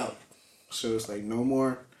letting it out. So it's like, no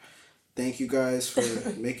more. Thank you guys for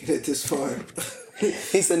making it this far.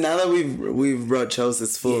 He said, now that we've brought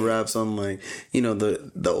Chelsea's full raps on, like, you know,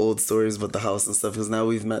 the old stories about the house and stuff, because now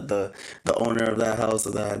we've met the owner of that house, so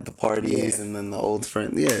that the parties and then the old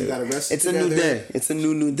friend. Yeah, it's a new day. It's a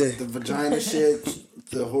new day. The vagina shit,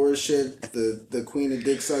 the horror shit, the queen of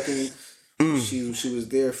dick sucking. She was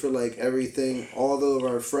there for like everything. All of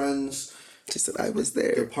our friends. She said, I was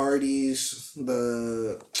there. The parties,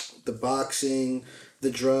 the boxing, the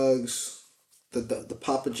drugs, the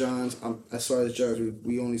Papa Johns. As far as drugs,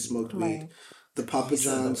 we only smoked weed. The Papa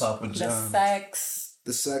Johns. The sex.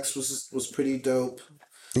 The sex was pretty dope.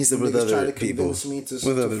 He said with Niggas try other to people. convince me to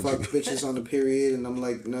fuck bitches on the period, and I'm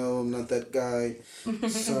like, no, I'm not that guy.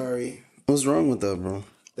 Sorry. What's wrong with that, bro?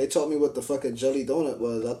 They taught me what the fuck a jelly donut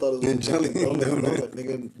was. I thought it was a jelly donut.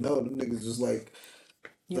 Nigga, no, them niggas just like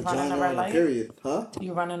You running a red light? Period, huh?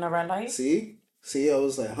 You running a red light? See, I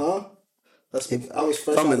was like, huh? I was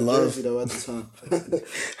fresh I'm out in of love. Jersey though at the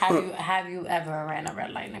time. Have you ever ran a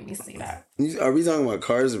red light? Let me see that. Are we talking about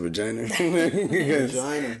cars or vagina?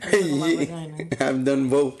 Vagina. I've done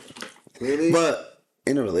both. Really? But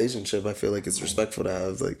in a relationship, I feel like it's respectful to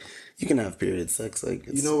have, like, you can have period sex. Like,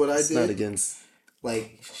 it's, you know what I it's did? not against.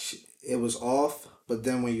 Like, it was off, but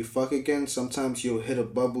then when you fuck again, sometimes you'll hit a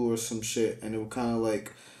bubble or some shit, and it will kind of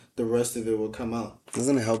like, the rest of it will come out.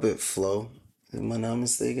 Doesn't it help it flow? Am I not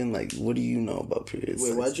mistaken? Like, what do you know about period sex?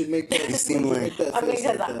 Wait, why'd you make that? You seem like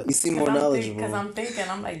you seem more knowledgeable. Because I'm thinking,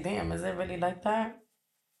 I'm like, damn, is it really like that?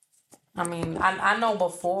 I mean, I know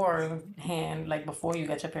beforehand, like before you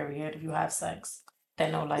get your period, if you have sex,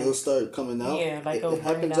 then no, like it'll start coming out. Yeah, like it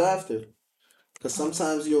happens after. Because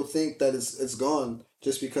sometimes you'll think that it's gone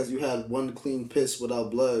just because you had one clean piss without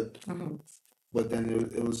blood, but then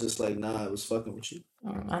it was just like, nah, it was fucking with you.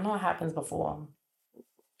 I know it happens before.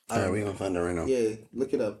 Alright, we're gonna find it right now. Yeah,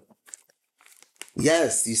 look it up.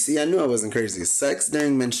 Yes, you see, I knew I wasn't crazy. Sex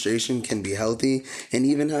during menstruation can be healthy and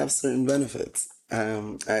even have certain benefits.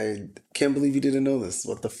 I can't believe you didn't know this.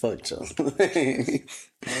 What the fuck, Chelsey?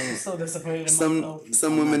 I'm so disappointed in myself.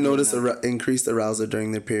 Some women notice increased arousal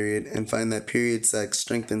during their period and find that period sex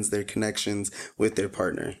strengthens their connections with their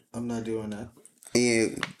partner. I'm not doing that.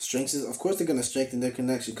 And Of course they're gonna strengthen their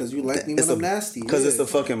connection because you like me when I'm nasty. Because it's a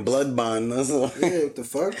fucking blood bond. That's all. Yeah, what the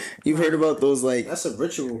fuck? You've heard about those, like... That's a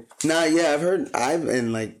ritual. Nah, yeah, I've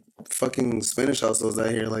in, like, fucking Spanish households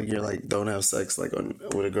out here, like, you're like, don't have sex, like,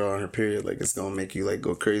 with a girl on her period. Like, it's gonna make you, like,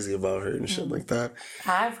 go crazy about her and shit like that.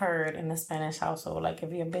 I've heard in the Spanish household, like,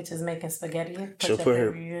 if your bitch is making spaghetti, She'll put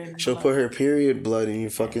her period blood in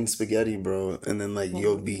your fucking spaghetti, bro, and then, like,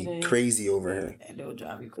 you'll be crazy over her. It'll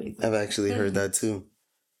drive you crazy. I've actually heard that too.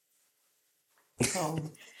 So,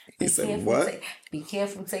 He said, what? Be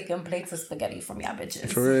careful taking plates of spaghetti from y'all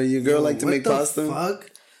bitches. For real, your girl like to make pasta?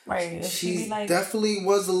 Fuck? Right. She like, definitely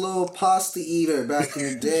was a little pasta eater back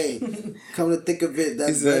in the day. Come to think of it,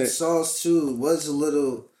 that red sauce too was a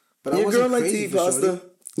little. But your I wasn't girl like to crazy eat for pasta. shorty.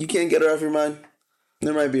 You can't get her off your mind.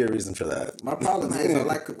 There might be a reason for that. My problem is I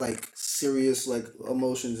like serious like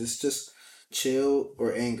emotions. It's just chill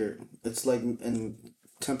or anger. It's like and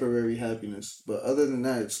temporary happiness. But other than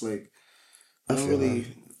that, it's like I don't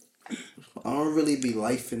really be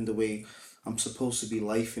lifing the way I'm supposed to be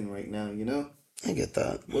lifing right now. You know. I get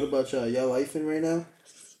that. What about y'all? Y'all lifing right now?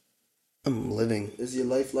 I'm living. Is your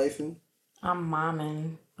life lifing? I'm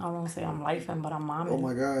momming. I won't say I'm lifing, but I'm momming. Oh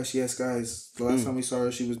my gosh, yes, guys. The last time we saw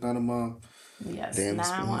her, she was not a mom. Yes, Damn,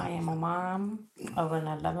 now I am a mom of an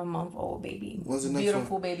 11-month-old baby. What's the next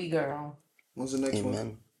Beautiful one? baby girl. What's the next one?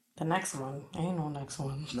 Amen. The next one. Ain't no next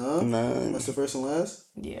one. No? Nah. That's the first and last?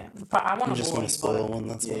 Yeah. But I want You a just boy. want to spoil but- one.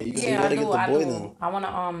 That's Yeah, what. you So Yeah, gotta I do. get the I boy do. then.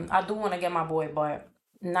 I do want to get my boy, but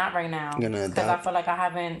not right now. You're gonna Because I adopt? feel like I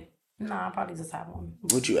haven't. Nah, I'll probably just have one.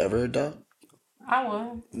 Would you ever adopt? I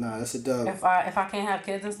would. Nah, that's a dub. If I can't have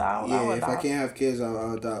kids and stuff, I would If I adopt. can't have kids,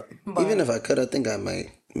 I'll adopt. But Even if I could, I think I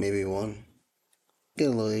might. Maybe one. Get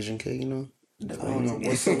a little Asian kid, you know? I don't know.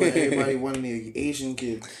 What's up with everybody wanting an Asian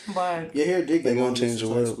kid? But Your hair did They get gonna longer change since the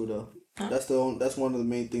high world. school, though. That's one of the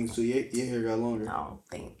main things, too. Your hair got longer. no,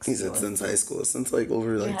 thanks. He said since high school. Since like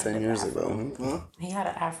over like Yeah, 10 the years afro. ago. Huh? Huh? He had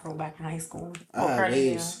an afro back in high school. I had curly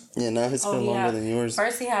hair. waves. Yeah, now his hair he longer had- than yours.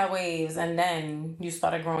 First he had waves, and then you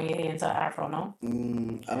started growing your hair into an afro, no?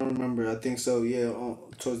 I don't remember. I think so, yeah.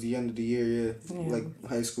 Towards the end of the year, yeah. Like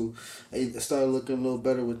high school. I started looking a little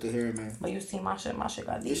better with the hair, man. But you see my shit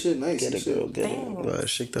got deep. This shit nice. Get This it, girl. shit, Get Damn. it. But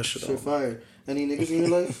shake that shit shit off. fire. Any niggas in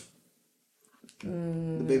your life?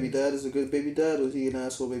 The baby dad is a good baby dad, or is he an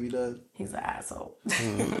asshole baby dad? He's an asshole.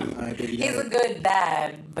 Alright, baby He's a dad. good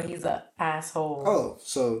dad, but he's an asshole. Oh,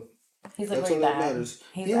 so he's a that's great all that dad. matters.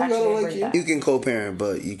 He's He don't actually gotta a like great you. dad. You can co-parent,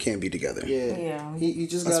 but you can't be together. yeah, Yeah. He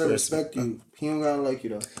just That's gotta fair. respect you. He don't gotta like you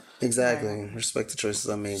though. Exactly. Respect the choices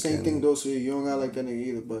I make. Same and thing goes for you. You don't gotta like that nigga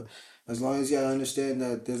either. But as long as y'all understand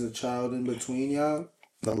that there's a child in between y'all,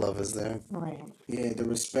 The love is there. Right, yeah, the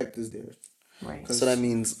respect is there. right. So that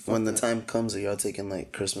means when the time comes, are y'all taking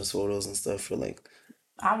like Christmas photos and stuff for like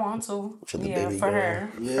I want to. For the yeah, baby for girl. her.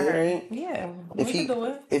 Yeah. For her. Yeah. We if can do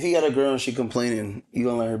it. he got a girl and she complaining, you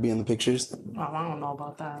gonna let her be in the pictures? Oh, I don't know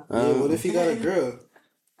about that. Yeah, what if he got a girl?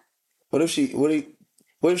 What if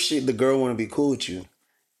the girl want to be cool with you?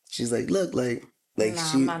 She's like, look, like Nah,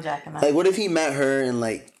 she, I'm not jacking that. like, what if he met her and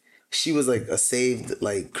like she was like a saved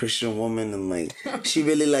like Christian woman, and like she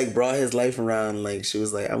really like brought his life around. Like she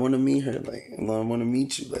was like, I want to meet her. Like I want to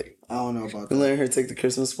meet you. Like I don't know about you that. letting her take the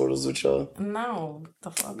Christmas photos with y'all? No, the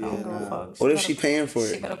fuck, I don't give a fuck. What if she paying for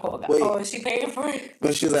She it? better call. Wait. Oh, is she paying for it?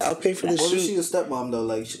 But she was like, I'll pay for this What if shoot. she a stepmom though?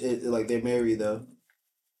 Like they're married though,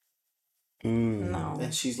 No,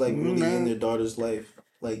 and she's like really in their daughter's life.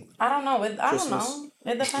 Like I don't know. I don't Christmas. know.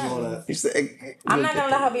 It and all depends. that. You said, I'm not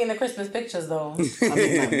gonna let her be in the Christmas pictures though. I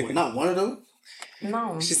mean, not one of them.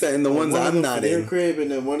 No. she said, in the Like, ones one of I'm them not for their in. crib, and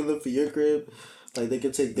then one of them for your crib. Like they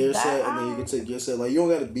could take their That- set, and then you can take your set. Like you don't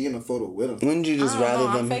got to be in a photo with them. Wouldn't you just I don't rather know.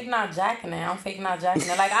 I'm them? fake not jacking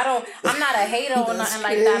it. Like I'm not a hater or nothing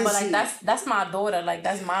like that. But like that's my daughter. Like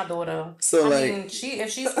that's my daughter. So, I like- mean, if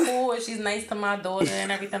she's cool, if she's nice to my daughter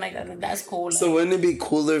and everything like that, that's cool. Like, So wouldn't it be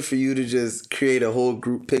cooler for you to just create a whole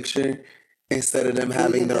group picture instead of them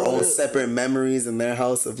having their own separate memories in their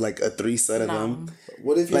house of like a 3 set of them?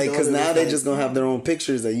 What if your Like, because daughter now was they like- just gonna have their own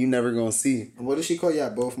pictures that you never gonna see. What if she call y'all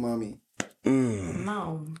both mommy?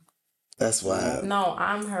 no, That's wild. no,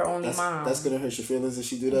 I'm her only mom. That's gonna hurt your feelings if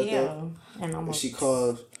she do that yeah, though. and I'm If she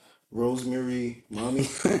called Rosemary mommy.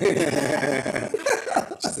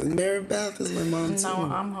 She said, Mary Beth is my mom too. no,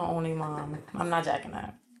 I'm her only mom. I'm not jacking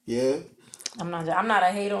that. Yeah. I'm not a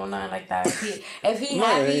hater or nothing like that. If he Not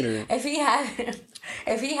a happy, hater. if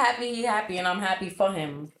he happy, he happy, and I'm happy for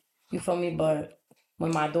him. You feel me? But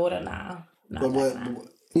with my daughter, nah. But what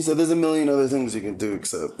He said there's a million other things you can do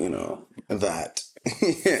except, that.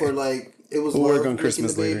 for like it was We'll work love on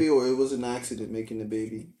Christmas making the baby, later. or it was an accident making the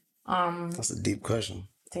baby. That's a deep question.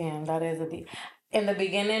 Damn, that is a deep. In the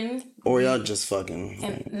beginning, Or y'all just fucking.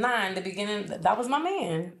 in the beginning, that was my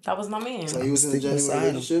man. That was my man. Like you was in a Stick genuine beside him.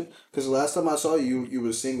 relationship. Because the last time I saw you, you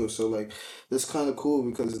were single. So like, that's kind of cool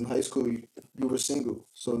because in high school you were single.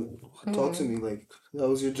 So talk to me like that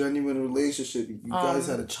was your genuine relationship. You guys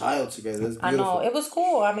had a child together. That's I beautiful. know it was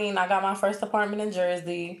cool. I mean, I got my first apartment in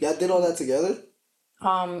Jersey. Y'all did all that together.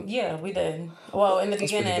 Yeah, we did. Well, in the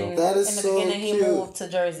beginning, That is in the so beginning, he cute. moved to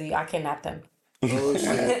Jersey. I kidnapped him. Oh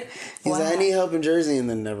shit! He's like, I need help in Jersey, and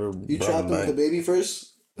then never. You brought trapped him with the baby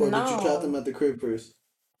first, or did you No. trap him at the crib first?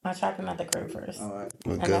 I trapped him at the crib first, All right.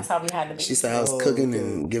 and that's how we had the baby. She said I was cooking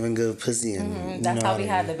and giving good pussy, and That's how we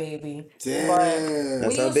had the baby. Damn.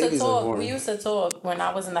 That's how we used to babies are talk. born. We used to talk when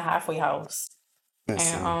I was in the halfway house, Let's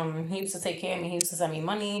see. and he used to take care of me. He used to send me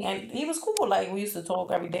money, and he was cool. Like we used to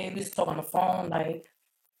talk every day. We used to talk on the phone. Like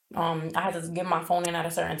I had to get my phone in at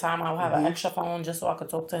a certain time. I would have an extra phone just so I could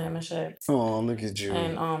talk to him and shit. Oh, look at you.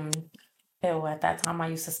 And ew, at that time I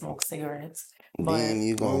used to smoke cigarettes. But Damn,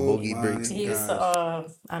 you going Oh boogie my breaks. he used to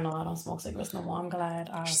I know I don't smoke cigarettes no more. I'm glad.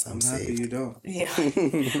 I'm I'm happy safe. you don't. Yeah,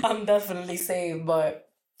 I'm definitely saved. But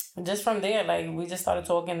just from there, like we just started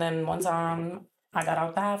talking. Then one time I got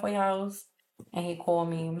out the halfway house and he called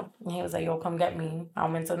me and he was like, "Yo, come get me." I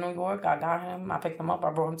went to New York. I got him. I picked him up.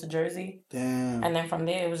 I brought him to Jersey. Damn. And then from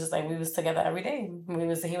there, it was just like we was together every day.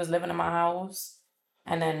 He was living in my house,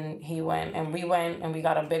 and then we went and we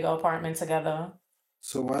got a bigger apartment together.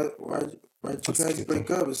 So why you guys break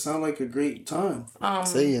up? It sounded like a great time.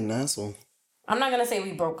 Say you're an asshole. I'm not gonna say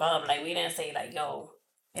we broke up. Like we didn't say like, "Yo,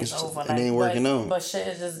 it's over." It Like, ain't working out. But shit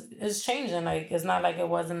is it's changing. Like it's not like it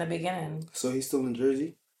was in the beginning. So he's still in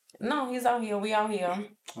Jersey? No, he's out here. We out here.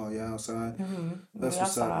 Oh yeah, outside. That's We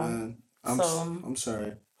what's up, outside. man. So- I'm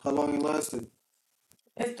sorry. How long it lasted?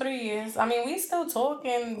 It's 3 years. I mean, we still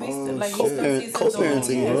talking. We Oh, still like shit. he still sees his daughter.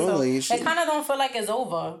 Co-parenting, Yeah, bro. so Like, you should- it kind of don't feel like it's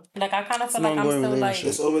over. Like I kind of feel an like I'm ongoing still like relationship.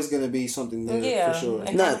 It's always gonna be something there yeah. for sure. It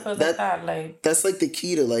kind Nah, of feels that- like that. Like That's like the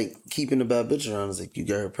key to like keeping a bad bitch around. Is like you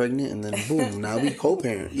got her pregnant, and then boom, now we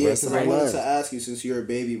co-parent. Yeah, Rest of because I our wanted lives. to ask you since you're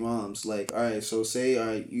baby moms, like, all right, so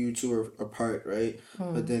say you two are apart, right?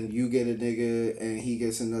 But then you get a nigga and he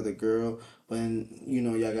gets another girl, when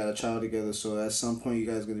y'all got a child together. So at some point you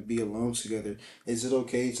guys gonna be alone together. Is it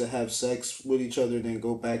okay to have sex with each other and then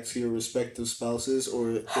go back to your respective spouses, or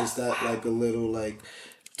is that like a little like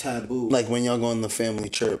taboo? Like when y'all go on the family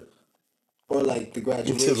trip. Or like the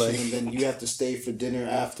graduation, like- and then you have to stay for dinner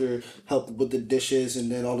after, help with the dishes,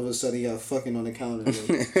 and then all of a sudden y'all fucking on the counter.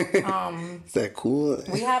 Like, Is that cool?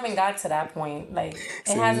 we haven't got to that point. Like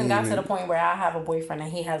it hasn't got to the point where I have a boyfriend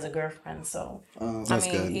and he has a girlfriend. So I That's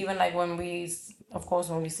mean, good. even like when we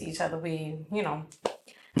see each other, we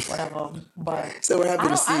whatever. But So we're happy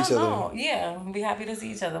to see I each don't other. know. Yeah, we happy to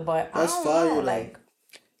see each other. But That's I don't fire, know. though. Like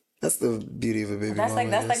That's the beauty of a baby that's mom.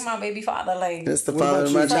 like my baby father. Like That's the What father about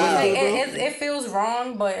of my you? so it's child. like it feels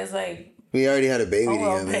wrong, but it's like We already had a baby oh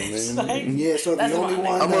well, together. bitch. Man. Like, yeah, so the that's only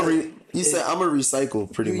my one nigga. You said I'm a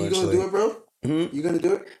recycle pretty you much. gonna like, do it, bro? You gonna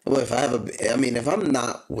do it? Well, if I'm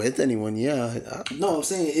not with anyone, yeah. No, I'm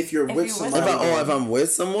saying if you're If with you with somebody. someone. If I'm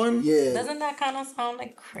with someone, yeah. Doesn't that kind of sound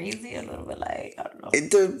like crazy a little bit? Like, I don't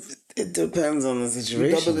know. it depends on the You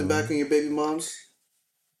situation. doubling back on your baby moms?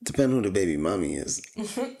 Depend who the baby mommy is.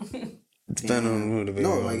 Depend on who the baby No,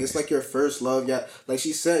 mommy like is. it's like your first love. Yeah, like she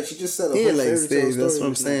just said a Yeah, whole like fairy tale story. that's what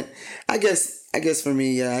I'm just now. saying. I guess for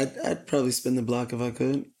me, yeah, I'd probably spin the block if I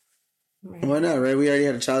could. Right. Why not, right? We already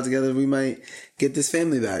had a child together. We might get this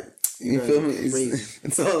family back. You guys feel are me? crazy.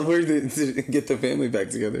 It's all worth it to get the family back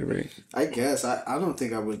together, right? I guess I don't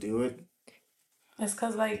think I would do it. It's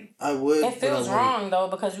because, like, I would. it feels wrong, though,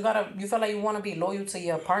 because you feel like you want to be loyal to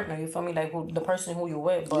your partner. You feel me? Like, the person who you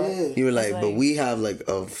with. But Yeah. You were like, like but we have like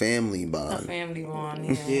a family a bond. family one.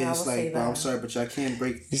 Yeah, Yeah, I it's would like, say bro, I'm that. sorry, but I can't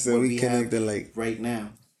break You said what we we have connected like right now.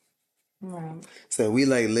 Right. so we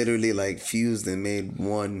like literally like fused and made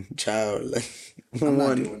one child like I'm not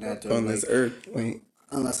one doing that, though, on this like- earth. Like,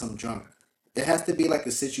 Unless I'm drunk. It has to be like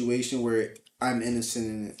a situation where I'm innocent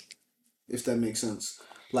in it, if that makes sense.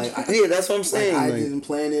 Like, yeah, that's what I'm like saying. I like, didn't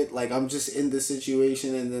plan it. Like, I'm just in this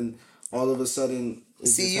situation, and then all of a sudden, it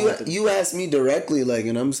see, just happens. you asked me directly, like,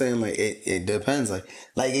 and I'm saying like it depends, like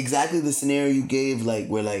exactly the scenario you gave, like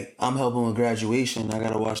where like I'm helping with graduation, I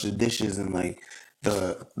gotta wash the dishes, and like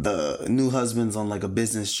the new husband's on like a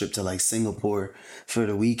business trip to like Singapore for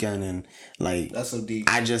the weekend, and like That's so deep.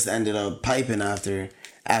 I just ended up piping after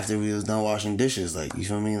we was done washing dishes, like you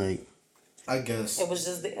feel me, like I guess. It was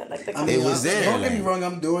just there. Like, the I mean, It was there, Don't get me like- wrong,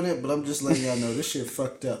 I'm doing it, but I'm just letting y'all know this shit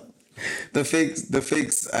fucked up. the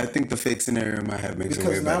fakes. I think the fake scenario in my head makes it way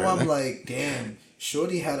Because now better. I'm like, damn,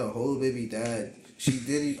 Shorty had a whole baby dad. She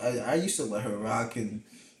did. I used to let her rock and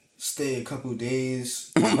stay a couple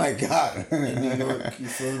days oh my god, in New York. You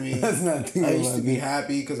feel me? That's not thinking I used to about be me.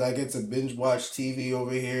 happy because I get to binge watch TV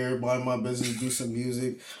over here, mind my business, do some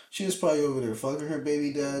music. She was probably over there fucking her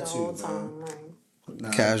baby dad the too, whole bro. time. Right.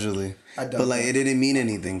 Nah, Casually, I doubt but like that. it didn't mean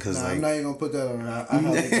anything because nah, like I'm not even gonna put that on her. I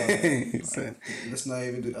have it. he said, Let's not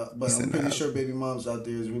even do that. But I'm said pretty nah. sure baby moms out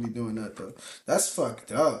there is really doing that though. That's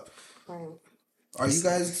fucked up. Right. Are you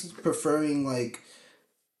guys preferring like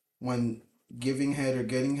when giving head or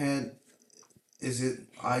getting head? Is it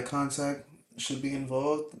eye contact should be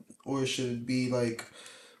involved, or should it be like,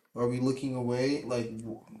 are we looking away? Like,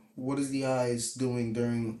 what is the eyes doing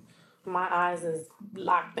during? My eyes is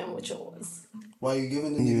locked in with yours. While you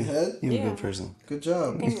giving the nigga head? you're a Yeah. good person. Good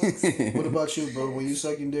job. What about you, bro? When you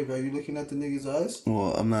sucking dick, are you looking at the nigga's eyes?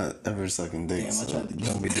 Well, I'm not ever sucking dick. Damn, I So tried to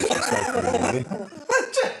don't be disrespectful. nigga.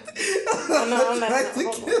 No, I'm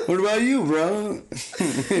like, What about you, bro?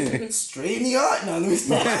 Straight in the eye. No, let me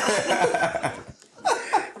stop.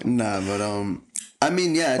 Nah, but I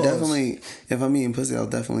mean, yeah, Pause. definitely. If I'm eating pussy, I'll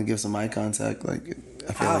definitely give some eye contact. Like,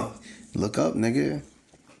 I feel How? like, look up, nigga.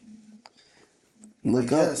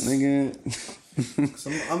 Look up, guess. nigga.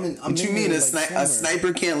 I'm What you in mean there, a like, a somewhere.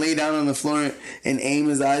 sniper can't lay down on the floor and aim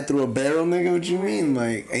his eye through a barrel, nigga? What you mean?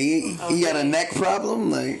 Like he got a neck problem?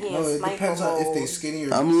 Like No, it depends on if they skinny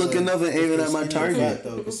or. I'm looking up and if aiming they're at my skinny or target. fat,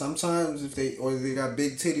 though, because sometimes if they got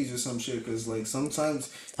big titties or some shit, because like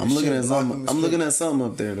sometimes I'm this looking shit at block something. them I'm straight. looking at something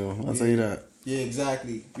up there though. I'll tell you that. Yeah,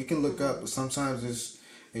 exactly. We can look up, but sometimes it's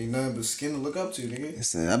ain't nothing but skin to look up to, nigga.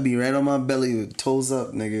 Listen, I be right on my belly with toes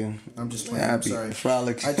up, nigga. I'm just playing. Happy, I'm sorry.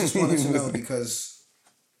 frolic. I just wanted to know because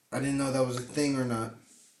I didn't know that was a thing or not.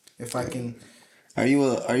 If I can, Are you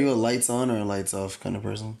a lights on or a lights off kind of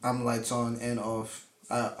person? I'm lights on and off.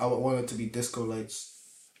 I would want it to be disco lights.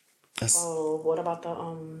 That's oh, what about the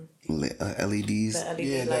LEDs. the LED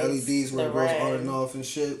Yeah, the lights, LEDs where the it goes red. on and off and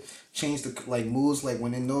shit. Change the like moves like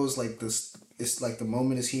when it knows like this. It's like the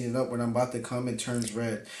moment is heating up. When I'm about to come, it turns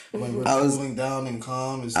red. When we're cooling down and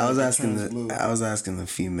calm, it's I was like, it asking turns blue. I was asking the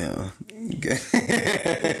female.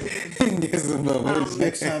 Guess about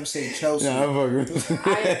Next time, say Chelsey. Yeah, I'm fucking.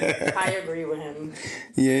 I agree with him.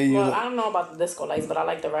 Yeah, you. Well, I don't know about the disco lights, but I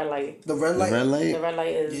like the red light. The red light. red light. The red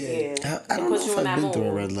light is Yeah. yeah. I don't know if I've been through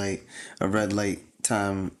a red light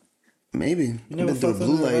time. Maybe. You I've never been through a fucked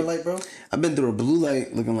blue with a light. red light, bro? I've been through a blue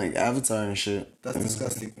light looking like Avatar and shit. That's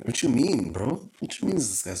disgusting. What you mean, bro? What you mean it's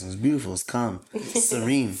disgusting? It's beautiful. It's calm. It's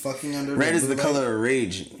serene. Fucking under Red the is the blue color light. of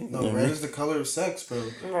rage. No, red is the color of sex, bro.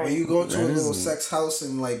 Right. When you go to a Red little is- sex house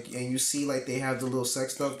and you see like they have the little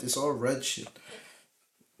sex stuff, it's all red shit.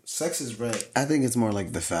 Sex is red. I think it's more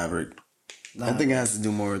like the fabric. I think it has to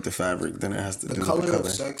do more with the fabric than it has to The do color with the color.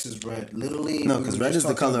 of sex is red. Literally. No, we because were red just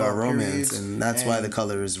is the talking color of about romance, periods, and that's why the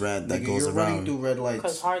color is red that nigga, goes you're running around. through red lights.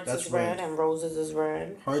 Because hearts That's is red and roses is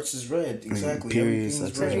red. Hearts is red. Exactly. Periods,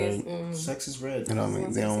 Everything's sex is red. red. Sex is red. You know what I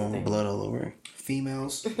mean? They don't want blood all over.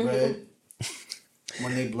 Females red.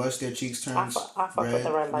 When they blush, their cheeks turn I fuck with red,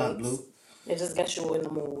 the red not lights. blue. It just gets you in the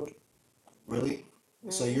mood. Really?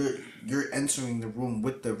 So you're entering the room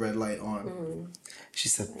with the red light on. She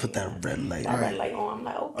said, "Put that red light That on." red light on. I'm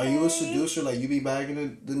like, okay. Are you a seducer? Like you be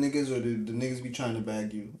bagging the niggas, or do the niggas be trying to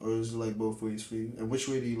bag you, or is it like both ways for you? And which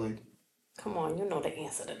way do you like? Come on, you know the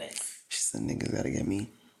answer to this. She said, "Niggas gotta get me."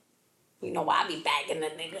 You know why I be bagging the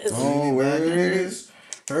niggas. Oh, You be bagging word. niggas?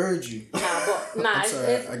 Heard you. Nah, I'm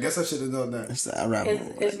sorry. it's, I guess I should have known that. She said, "I rap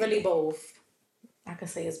more." it's really both. I can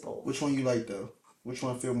say it's both. Which one you like though? Which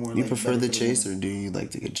one feel more? You like prefer better the for chase, woman? or do you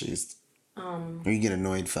like to get chased? Or you get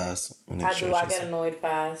annoyed fast when I it's do. I get annoyed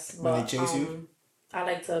fast, When but they chase you? I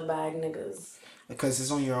like to bag niggas. Because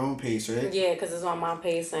it's on your own pace, right? Yeah, because it's on my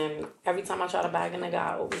pace, and every time I try to bag a nigga,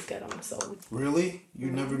 I always get them. So Really?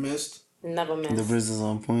 You never missed? never The missed. brizz is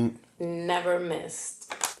on point. Never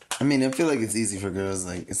missed. I mean, I feel like it's easy for girls.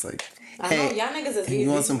 Like it's like, I know hey, y'all niggas is hey, easy. you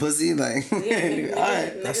want some pussy? Like, Yeah, niggas, all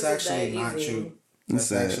right. niggas That's is actually that not easy. true. That's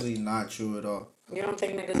sad. actually not true at all. You don't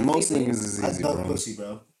think niggas is Most easy? niggas is I easy, love bro. pussy,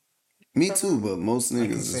 bro. Me too, but most I niggas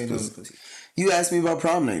can is say no to pussy. pussy. You asked me about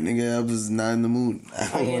prom night, nigga. I was not in the mood.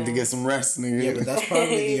 I wanted to yeah. get some rest, nigga. Yeah, but that's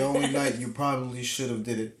probably the only night you probably should have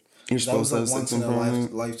did it. You're That was supposed to a have once sex in on a prom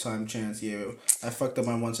night. lifetime chance. Yeah, I fucked up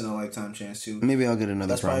my once in a lifetime chance too. Maybe I'll get another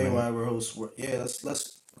That's prom probably night. why we're hosts. Yeah,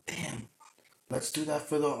 let's damn. Let's do that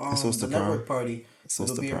for the host the a prom. network party. Let's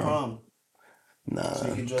host It'll a be a prom. prom. Nah, So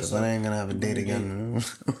you can dress because then up. I ain't gonna have a date Bring a again.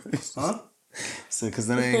 Huh? So, because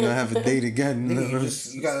then I ain't gonna have a date again.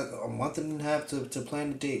 Nigga, you got a month and a half to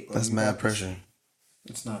plan the date. Bro. That's You mad got this. pressure.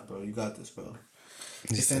 It's not, bro. You got this, bro.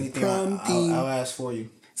 He If said, anything, prom theme. I'll ask for you.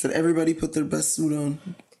 Said everybody put their best suit on.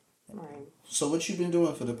 Right. So what you been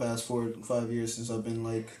doing for the past 4 to 5 years since I've been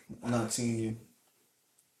like not seeing you?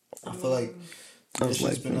 I feel like I this was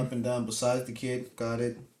shit's like, been up and down. Besides the kid, got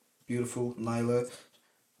it, beautiful Nyla.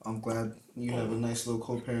 I'm glad you have a nice little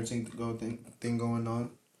co-parenting thing going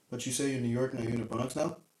on. But you say you're in New York now. You in the Bronx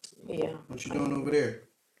now? Yeah. What you doing over there?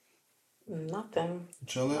 Nothing.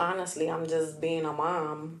 Chilling? Honestly, I'm just being a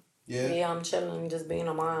mom. Yeah, I'm chilling, just being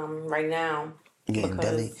a mom right now. Getting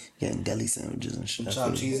Because- deli sandwiches and shit. I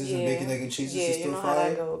Chopped feel you. cheeses and bacon, egg, and cheeses Yeah, is you still know how that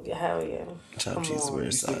fire? go. Yeah, hell yeah. Chopped Come cheese on. where You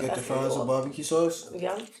it's still get the That's fries all. with barbecue sauce?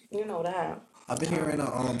 Yeah, you know that. I've been hearing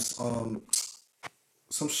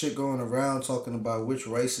some shit going around talking about which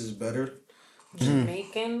rice is better,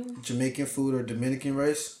 Jamaican. Jamaican food or Dominican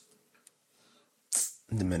rice.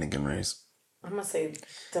 Dominican rice. I'm gonna say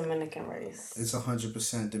Dominican rice. It's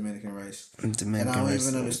 100% Dominican rice. Dominican And I don't rice.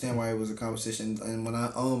 even understand why it was a conversation. And when I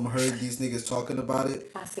heard these niggas talking about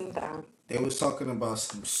it, I seen that. they was talking about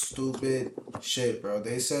some stupid shit, bro.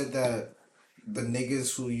 They said that the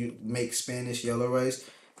niggas who you make Spanish yellow rice,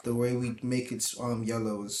 the way we make it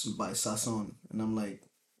yellow is by sazon. And I'm like,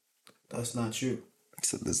 that's not true.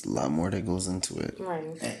 So there's a lot more that goes into it. Right.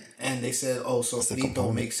 And they said, oh, so a frito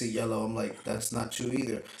component. makes it yellow. I'm like, that's not true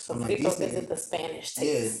either. So I'm like, people these gives niggas, it the Spanish yeah,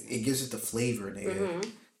 taste. it gives it the flavor,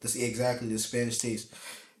 nigga. That's exactly the Spanish taste.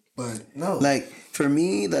 But no, Like for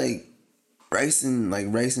me, like rice and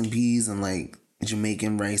peas and like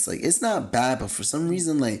Jamaican rice, like it's not bad, but for some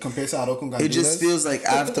reason, like compared to arroz con it just gandules, feels like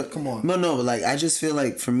after. Come on. No, but like I just feel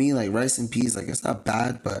like for me, like rice and peas, like it's not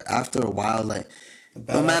bad, but after a while, like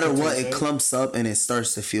no matter what, aftertaste, it right? clumps up and it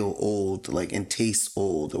starts to feel old, like and tastes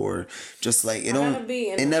old, or just like it gotta don't. be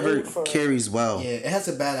in It the never mood for it. carries well. Yeah, it has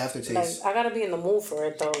a bad Like aftertaste. I gotta be in the mood for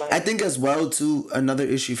it though. Like I think as well too. Another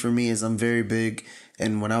issue for me is I'm very big,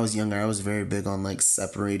 and when I was younger, I was very big on like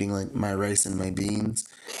separating like my rice and my beans.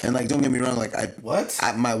 And like, don't get me wrong, like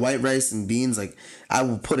my white rice and beans, like I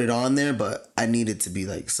will put it on there, but I need it to be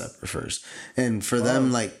like separate first. And for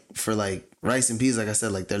them, like for like rice and peas, like I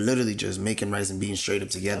said, like they're literally just making rice and beans straight up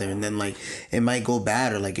together, and then like it might go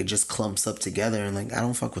bad or like it just clumps up together, and like I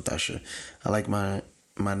don't fuck with that shit. I like my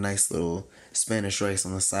nice little Spanish rice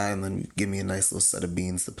on the side, and then give me a nice little set of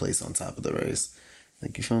beans to place on top of the rice.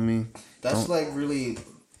 Like, you feel me? That's like really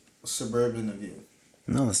suburban of you.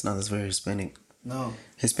 No, it's not. That's very Hispanic. No.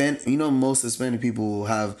 You know, most Hispanic people will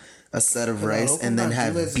have a set of rice and then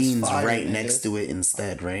have beans right next to it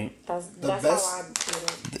instead, right? that's best- how I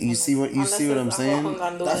do it. You see what I'm saying?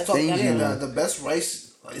 That's talking Thank yeah, you. the best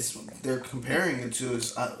rice is they're comparing it to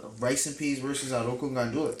is rice and peas versus arroz con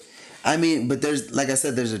gandules. I mean, but there's, like I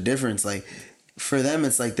said, there's a difference. Like, for them,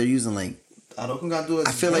 it's like they're using like, Arroz con gandules.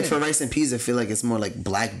 I feel like for rice and peas, I feel like it's more like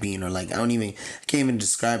black bean, or like I can't even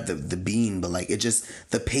describe the bean, but like it just,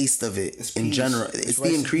 the paste of it It's in peas. general, It's it's rice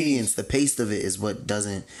the and ingredients, the paste of it is what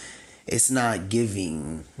doesn't, it's not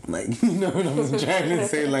giving. Like, you know what I'm trying to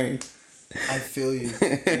say? Like, I feel you.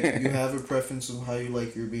 You have a preference of how you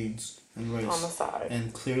like your beans and rice. On the side.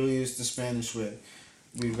 And clearly it's the Spanish way.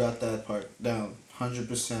 We've got that part down.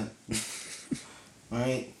 100%.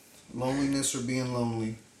 Alright? Loneliness or being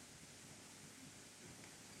lonely?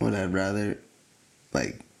 Would I rather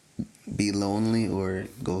like be lonely or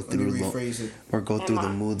go Let me through rephrase it. the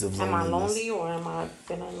moods of Am I loneliness? lonely or am I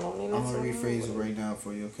feeling I'm loneliness gonna right rephrase it now? right now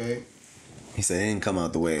for you, okay? He said it didn't come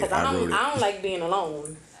out the way Cause I wrote it. I don't like being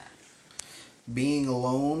alone. Being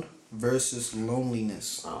alone versus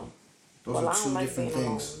loneliness. Oh, Those well, are I don't two like different being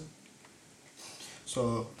things. alone.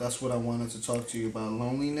 So that's what I wanted to talk to you about: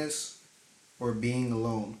 loneliness or being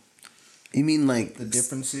alone. You mean like The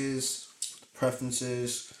differences,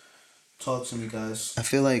 preferences. Talk to me, guys. I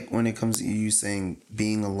feel like when it comes to you saying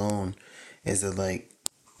being alone, is it like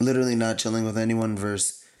literally not chilling with anyone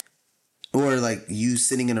versus or like you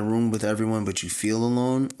sitting in a room with everyone but you feel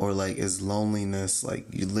alone, or like is loneliness like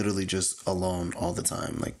you literally just alone all the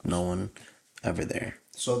time, like no one ever there?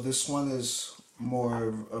 So this one is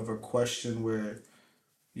more of a question where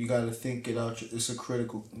you got to think it out. It's a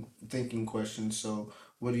critical thinking question. So,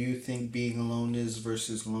 what do you think being alone is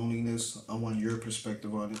versus loneliness? I want your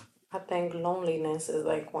perspective on it. I think loneliness is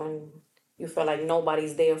like when you feel like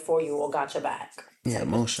nobody's there for you or got your back. Yeah, Type of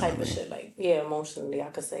emotionally. shit. Like, yeah, emotionally, I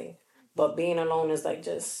could say. But being alone is like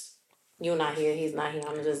just you not here, he's not here.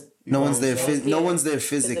 I'm just You by yourself? No yeah, one's there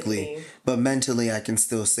physically, physically. but mentally I can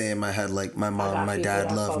still say in my head like my I mom, got my people dad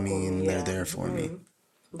that love fuck with me me. and they're Yeah. there for me.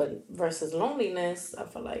 But versus loneliness, I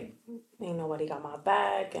feel like ain't nobody got my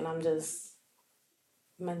back, and I'm just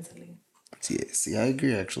mentally. Yeah, see, I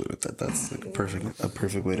agree actually with that. That's like a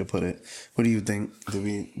perfect way to put it. What do you think?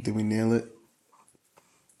 Did we nail it?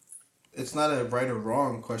 It's not a right or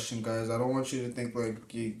wrong question, guys. I don't want you to think like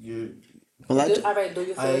you're. Well, All right, do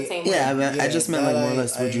you feel the I same yeah, way? I, mean, I Yeah, just meant that like more or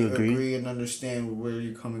less. I Would you agree? agree and understand where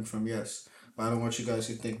you're coming from. Yes, but I don't want you guys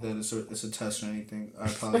to think that it's a test or anything. I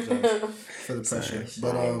apologize for the pressure.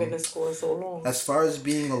 But I ain't been to school in so long. as far as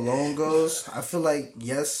being alone goes, I feel like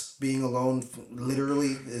yes, being alone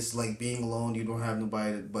literally is like being alone. You don't have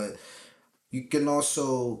nobody, but you can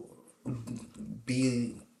also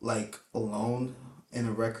be like alone in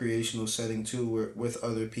a recreational setting too, with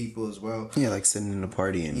other people as well. Yeah, like sitting in a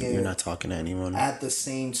party and you're Yeah. not talking to anyone. At the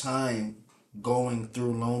same time, going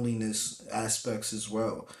through loneliness aspects as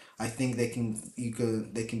well. I think they can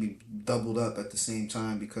be doubled up at the same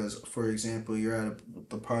time because, for example, you're at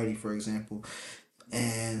the party, for example,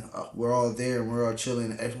 and we're all there and we're all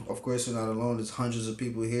chilling. And of course, we're not alone. There's hundreds of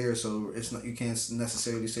people here, so it's not, you can't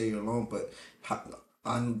necessarily say you're alone. But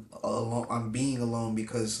I'm alone. I'm being alone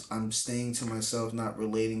because I'm staying to myself, not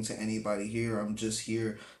relating to anybody here. I'm just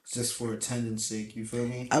here just for attendance sake. You feel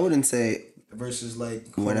me? I wouldn't say Versus like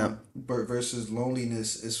when I versus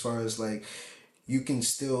loneliness, as far as like you can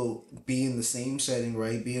still be in the same setting,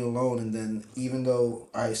 right? Being alone, and then even though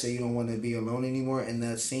I say you don't want to be alone anymore, in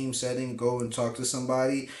that same setting, go and talk to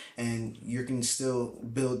somebody, and you can still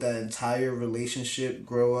build that entire relationship,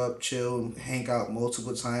 grow up, chill, hang out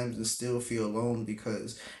multiple times, and still feel alone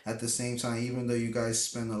because at the same time, even though you guys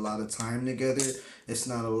spend a lot of time together, it's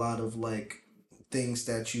not a lot of like things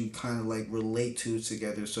that you kind of like relate to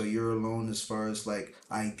together. So you're alone as far as like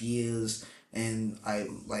ideas and I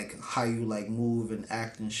like how you like move and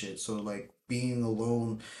act and shit. So like being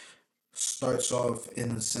alone starts off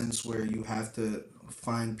in a sense where you have to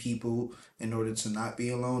find people in order to not be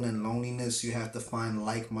alone, and loneliness you have to find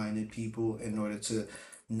like-minded people in order to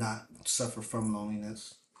not suffer from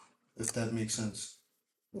loneliness, if that makes sense.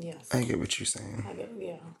 Yes, I get what you're saying. I get.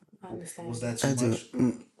 Yeah, I understand. Was that too I do. much?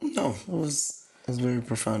 No, it was very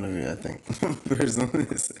profound of you. I think personally,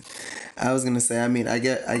 I was gonna say. I mean, I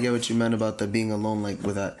get what you meant about the being alone, like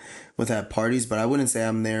with at parties. But I wouldn't say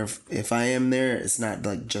I'm there. If I am there, it's not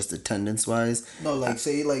like just attendance wise. No, like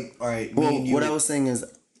say like all right, me Well, and you. what I was saying is,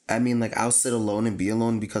 I mean, like I'll sit alone and be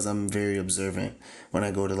alone because I'm very observant when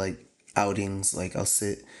I go to like outings. Like I'll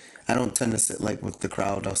sit. I don't tend to sit like with the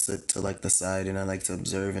crowd. I'll sit to like the side and I like to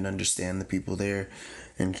observe and understand the people there,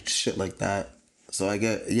 and shit like that. So I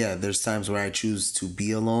get yeah. There's times where I choose to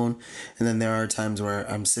be alone, and then there are times where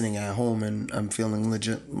I'm sitting at home and I'm feeling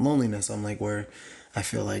legit loneliness. I'm like where I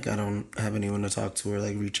feel like I don't have anyone to talk to or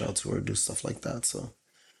like reach out to or do stuff like that. So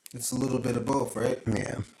It's a little bit of both, right?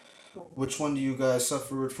 yeah. Which one do you guys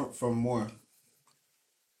suffer from more?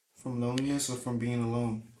 From loneliness or from being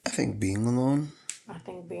alone? I think being alone. I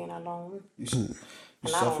think being alone. You, you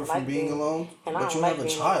And I suffer don't from like being being- alone? and I But don't you like have a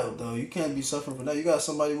being child, though. You can't be suffering from that. You got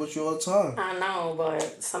somebody with you all the time. I know,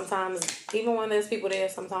 but sometimes, even when there's people there,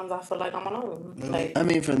 sometimes I feel like I'm alone. Like, I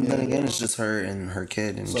mean, from then again, it's just her and her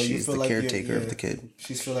kid, and So you she's feel the like caretaker of the kid.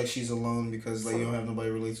 She feel like she's alone because like you don't have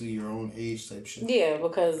nobody related to your own age type shit. yeah,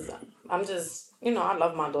 because I'm just, I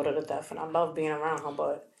love my daughter to death, and I love being around her,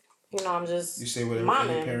 but, I'm just You say whatever any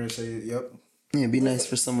momming. parents say. Yep. Yeah, it'd be nice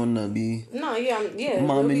for someone to be No, yeah, it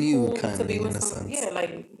mom would and be you, cool kind to of, be in with a some. sense. Yeah,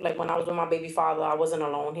 like when I was with my baby father, I wasn't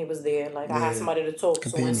alone. He was there. Like I had Yeah. somebody to talk to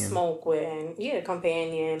and Companion. smoke with, and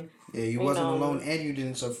companion. Yeah, you You wasn't alone, know, and you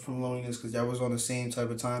didn't suffer from loneliness because y'all was on the same type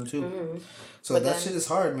of time too. So but that shit then is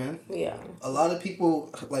hard, man. yeah, A lot of people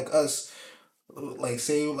like us, like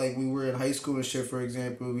say like we were in high school and shit. For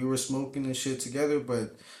example, we were smoking and shit together,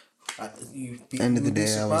 but End you of the would be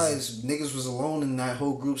day, I was. surprised. Niggas was alone in that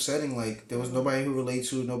whole group setting. Like there was nobody who relate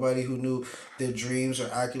to, nobody who knew their dreams or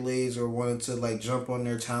accolades or wanted to like jump on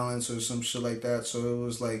their talents or some shit like that. So it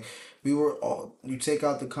was like we were all. You take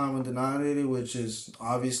out the common denominator, which is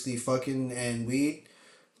obviously fucking and weed.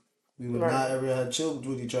 We would right, not ever have chilled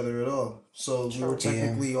with each other at all. So we were true. Yeah.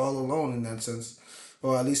 technically all alone in that sense.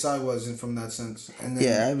 Or at least I wasn't from that sense. And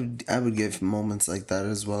Yeah, then I would give moments like that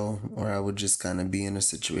as well, where I would just kind of be in a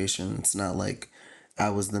situation. It's not like I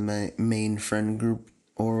was the main friend group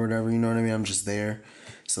or whatever, you know what I mean? I'm just there.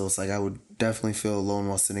 So it's like I would definitely feel alone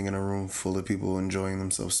while sitting in a room full of people enjoying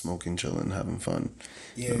themselves, smoking, chilling, having fun.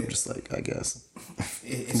 yeah, And I'm just like, I guess.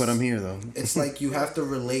 it's, But I'm here though. it's like you have to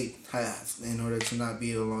relate in order to not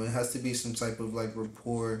be alone. It has to be some type of like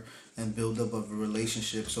rapport and build up of a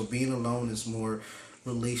relationship. So being alone is more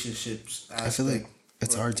relationships aspect. I feel like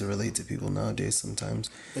it's hard to relate to people nowadays sometimes.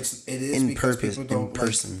 It is In because purpose, people don't in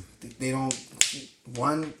person. like, they don't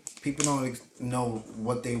one people don't know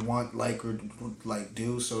what they want like or like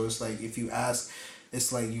do. So it's like if you ask,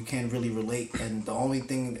 it's like you can't really relate. And the only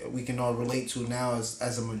thing that we can all relate to now is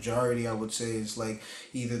as a majority, I would say, is like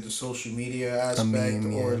either the social media aspect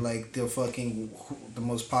meme, or yeah. like the fucking the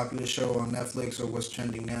most popular show on Netflix or what's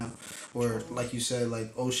trending now, or like you said,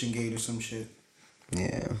 like Ocean Gate or some shit.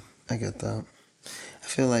 Yeah, I get that. I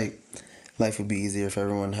feel like life would be easier if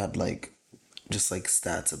everyone had like just like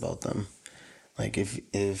stats about them. Like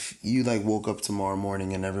if you like woke up tomorrow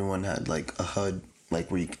morning and everyone had like a HUD like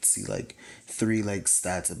where you could see like three like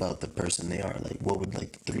stats about the person they are, like what would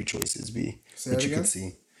like the three choices be Say that that you again? could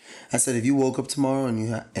see? I said if you woke up tomorrow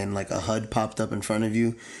and and like a HUD popped up in front of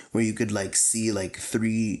you where you could like see like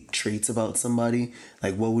three traits about somebody,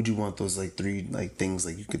 like what would you want those like three like things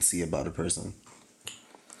like you could see about a person?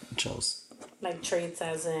 Chelsea. Like traits,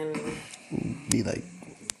 as in Be like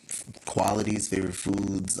qualities, favorite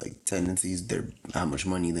foods, like tendencies, their how much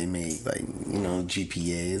money they make, like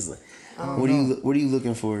GPAs. Like, what are you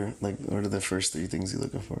looking for? Like, what are the first three things you're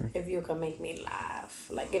looking for? if you could make me laugh,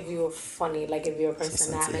 like if you're funny, like if your So sense of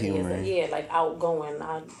personality is humor. like outgoing.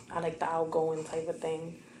 I like the outgoing type of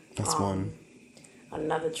thing. That's one.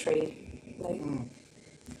 Another trait, like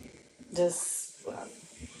just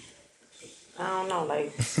I don't know,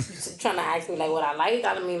 like trying to ask me like what I like.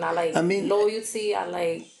 I mean loyalty. I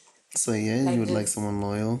like So yeah, like you would like just someone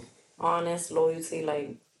loyal. honest loyalty,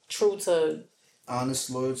 like true to Honest,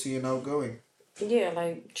 loyalty, and outgoing.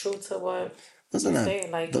 like true to what Those are you not. say,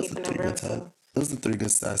 like Those are keeping it three real good stats. to Those are three good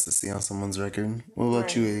stats to see on someone's record. What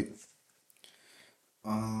about you, right. Abe?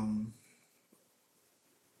 Um,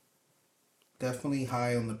 Definitely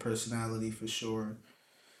high on the personality for sure.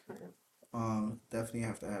 Definitely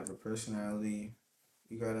have to have a personality.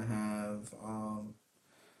 You gotta have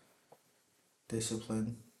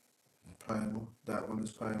discipline. Probably that one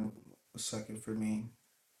is probably a second for me.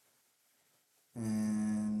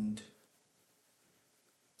 And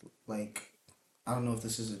like, I don't know if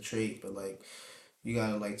this is a trait, but like, you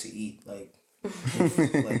gotta like to eat like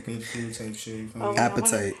good food type shit. You feel Oh, me? yeah,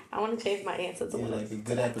 Appetite. I want to change my answer to Yeah, one like a to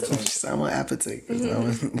good that too. appetite. I want appetite. I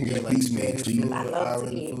want, you Yeah, gotta like feed me, Spanish please. food, I love to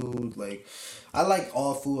island eat. food. Like, I like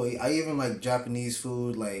all food. I even like Japanese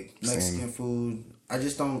food, like Mexican Same. food. I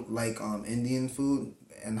just don't like Indian food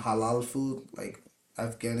and halal food, like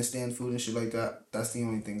Afghanistan food and shit like that. That's the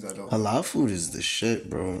only things I don't like. Halal food is the shit,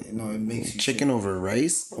 bro. You know, it makes you Chicken sick. over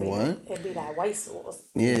rice? What? It'd be that white sauce.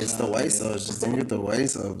 Yeah, it's the Nah, white yeah. sauce. Just don't get the white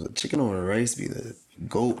sauce. The chicken over rice be the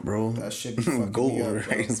goat, bro. That shit be fucking Goat me over up,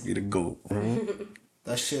 bro. rice be the goat, bro.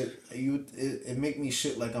 That shit, it make me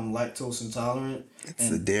shit like I'm lactose intolerant. It's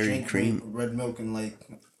the dairy drink cream. red milk and like,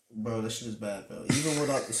 bro, that shit is bad, bro. Even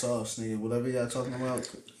without the sauce, nigga, whatever y'all talking about,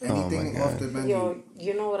 anything God. off the menu. Yo,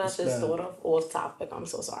 you know what I just bad. thought of? Off topic. I'm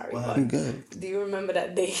so sorry. What But I'm good. do you remember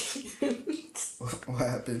that day? What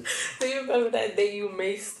happened? Do you remember that day you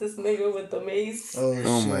maced this nigga with the mace? Oh,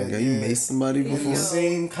 Oh shit, my god, you yeah. maced somebody In the before?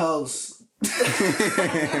 same house.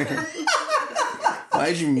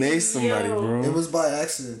 Why'd you mace somebody, Yo. bro? It was by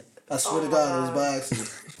accident. I swear to God, it was by accident.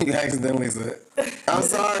 You accidentally said. I'm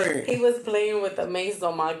sorry. He was playing with the mace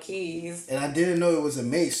on my keys. And I didn't know it was a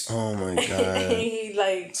mace. Oh my And god. he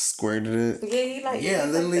like, Squirted it. yeah, he like, Yeah, I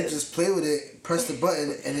he literally like just played with it, pressed the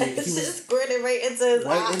button, and then he just was squirted right into his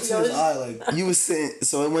right eye. into his eye. Like, You was sitting,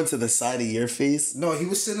 so it went to the side of your face. no, he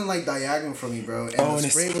was sitting like diagonal from me, bro. And Oh, the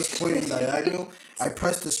and spray was pointing diagonal. I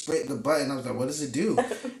pressed the button. I was like, "What does it do?"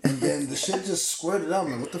 And then the shit just squirted out.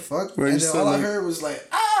 I'm like, "What the fuck?" Bro, and you then sound all I like- heard was like,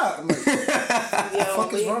 "Ah!" I'm like, "What Yo, the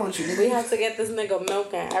fuck is wrong with you, nigga?" We had to get this nigga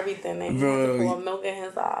milk and everything, and he had Bro, to pour milk in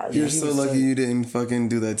his eyes. You're he so was lucky like- you didn't fucking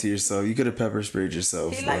do that to yourself. You could have pepper sprayed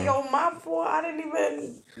yourself. He bro. like, yo, my fault. I didn't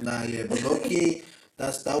even. Nah, yeah, but low key,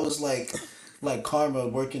 that was like karma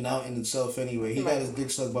working out in itself anyway. He got his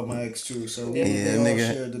dick sucked by my ex too, so Yeah, they all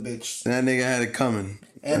nigga. shared the bitch. That nigga had it coming.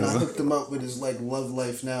 And I hooked him up with his like love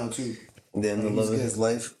life now too. Then the Like, love he's of good. his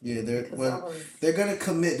life. Yeah, they're gonna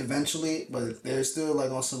commit eventually, but they're still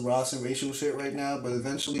like on some Ross and Rachel shit right now. But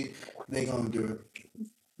eventually, they gonna do it.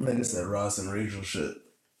 Like I said, Ross and Rachel shit.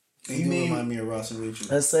 They You do mean- remind me of Ross and Rachel.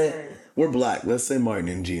 Let's say we're black. Let's say Martin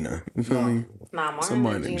and Gina. You feel me? Nah, Martin So and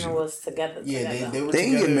Martin, Gina Gina. was together. Yeah, together. they were They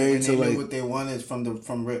can get together married and to, they like- knew what they wanted from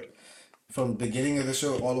the beginning of the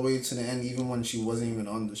show all the way to the end, even when she wasn't even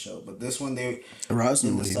on the show. But this one, they Ross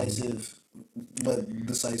knew what he indecisive, but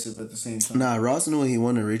decisive at the same time. Nah, Ross knew what he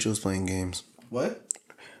wanted. Rachel was playing games. What?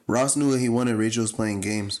 Ross knew what he wanted. Rachel was playing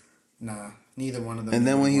games. Nah, neither one of them. And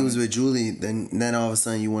then knew when what he was wanted. with Julie, then all of a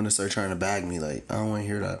sudden you want to start trying to bag me. Like, I don't want to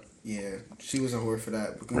hear that. Yeah, she was a whore for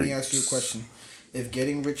that. But let me ask you a question. If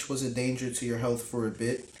getting rich was a danger to your health for a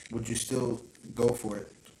bit, would you still go for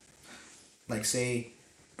it? Like, say,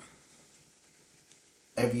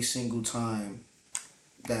 every single time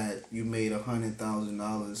that you made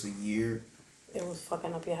 $100,000 a year, It was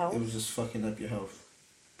fucking up your health. it was just fucking up your health.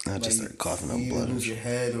 I just Like, started coughing you up either blood and lose your shit.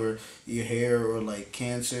 head or your hair or like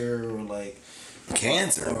cancer or like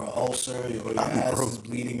Cancer? or an ulcer or your I'm ass broke. is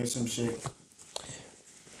bleeding or some shit.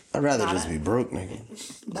 I'd rather Nah, just that- be broke, nigga.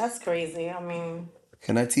 That's crazy. I mean,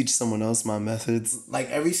 Can I teach someone else my methods? Like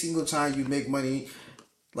every single time you make money,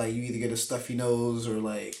 like you either get a stuffy nose or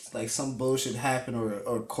like some bullshit happen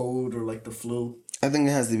or cold or like the flu. I think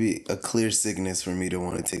it has to be a clear sickness for me to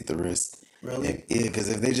want to take the risk. Really? Yeah, because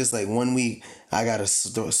if they just like 1 week I got a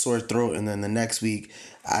sore throat and then the next week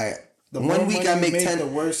The one more week money I you make make, 10. the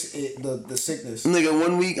worse the sickness. Nigga,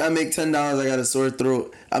 1 week I make $10. I got a sore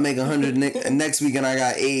throat. I make 100 next week and I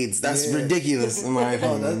got AIDS. That's Yeah. ridiculous in my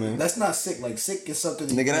No, opinion, man. that's not sick. Like sick is something.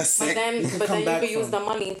 Nigga, that's but sick. then, can but come then you back could use from. the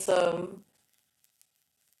money to.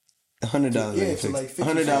 $100 Yeah, ain't to, like, fix. fix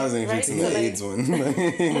 $100 ain't Right, fixing so, the like- AIDS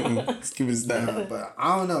one. Let's keep it Nah, that. but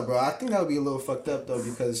I don't know, bro. I think that would be a little fucked up though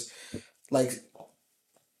because, like,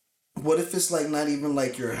 what if it's like not even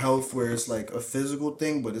like your health where it's like a physical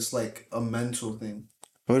thing, but it's like a mental thing.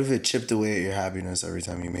 What if it chipped away at your happiness every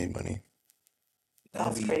time you made money?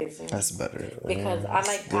 That's crazy. That's better. Because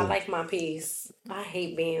I like my peace. I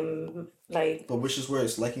hate being like, But which is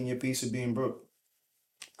worse, liking your piece or being broke?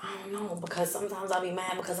 I don't know, because sometimes I be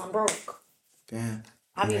mad because I'm broke. Damn.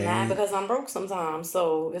 I be mad because I'm broke sometimes.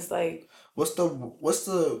 So it's like, What's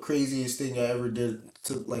the craziest thing I ever did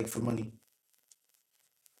to like for money?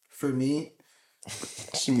 For me,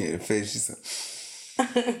 She made a face. She said,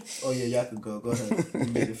 oh yeah, y'all could go. Go ahead. You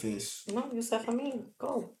made a face. no, you said for me,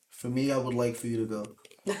 go. For me, I would like for you to go.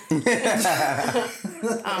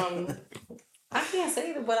 I can't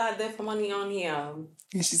say what I did for money on here.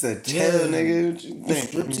 she said, chill, Yeah. nigga. What you You think?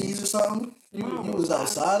 striptease or something? You No. was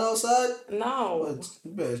outside? No. But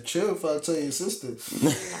you better chill if I tell your sister.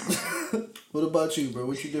 What about you, bro?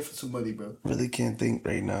 What you did for some money, bro? Really can't think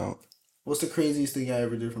right now. What's the craziest thing I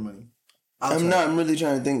ever did for money? I'm really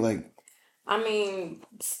trying to think like, I mean,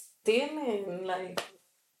 stealing, like,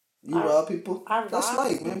 You rob people? I That's robbed,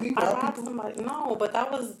 light, man. We I rob robbed people. somebody. No, but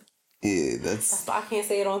that was, yeah, that's. I can't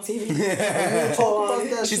say it on TV. Talk about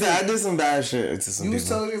that She shit. said, I did some bad shit to some You was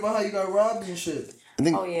people. telling me about how you got robbed and shit. I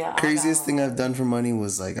think Oh, yeah, I craziest got- thing I've done for money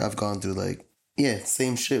was like I've gone through like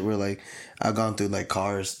same shit where like I've gone through like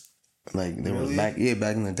cars like there was Really?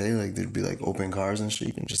 back in the day like there'd be like open cars and shit,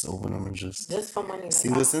 you can just open them and just Just for money. Like, see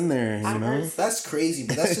what's in there, you I know. heard- That's crazy,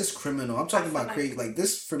 but that's just criminal. I'm talking about crazy. Like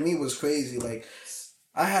this for me was crazy. Like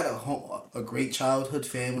I had a great childhood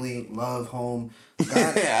family, love, home.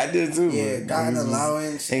 Got, Yeah, I did too. yeah, man. got an Just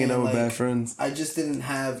allowance. hanging and, out with like, bad friends. I just didn't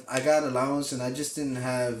have. I got allowance, and I just didn't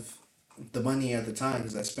have the money at the time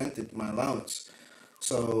because I spent it my allowance.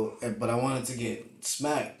 So, but I wanted to get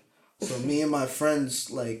smacked. So me and my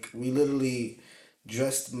friends, like, we literally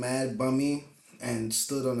dressed mad bummy and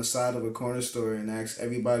stood on the side of a corner store and asked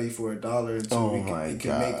everybody for $1 until we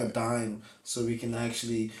can make a dime, so we can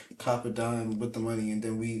actually cop a dime with the money, and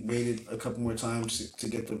then we waited a couple more times to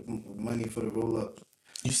get the money for the roll up.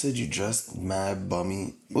 You said you dressed mad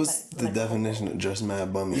bummy. What's the definition of dress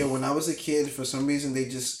mad bummy? Yeah, when I was a kid, for some reason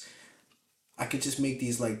I could just make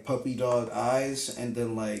these like puppy dog eyes, and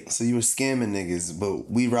then like. So you were scamming niggas,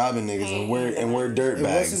 but we robbing niggas and we're dirt It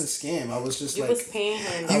bags. wasn't a scam. I was just You like. was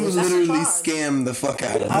panhandling. You was literally scammed the fuck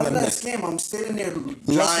out of I'm them. not scam. I'm standing there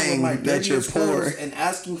Lying my that you're dirtiest clothes poor. and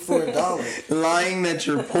asking for $1. Lying that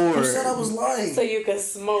you're poor. Who said I was lying? So you could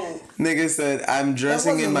smoke. Nigga said I'm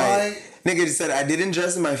dressing in wasn't my. lying. Nigga said I didn't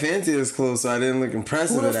dress in my fanciest clothes, so I didn't look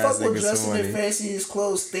impressive. Who the at ass fuck was niggas dressing for in money. fanciest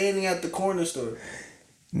clothes standing at the corner store?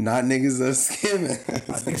 Not niggas that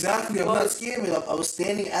scamming. Exactly. I'm not scamming. I was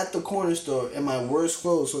standing at the corner store in my worst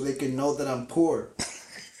clothes so they could know that I'm poor.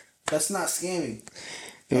 That's not scamming.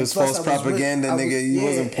 It was false propaganda, nigga. You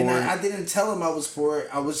wasn't poor. And I didn't tell him I was poor.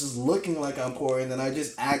 I was just looking like I'm poor, and then I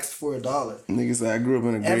just asked for $1. Nigga said I grew up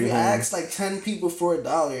in a great home. I asked like 10 people for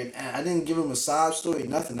 $1, and I didn't give them a sob story,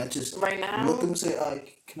 nothing. I just Right now? looked at them and said,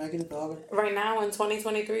 "Can I get $1?" Right now in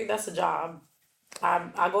 2023, that's a job.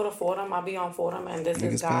 I go to Fordham, I be on Fordham, and this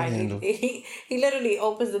Niggas guy, panhandle. he literally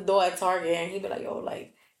opens the door at Target, and he be like, yo,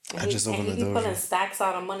 like, I just opened the he door. be pulling stacks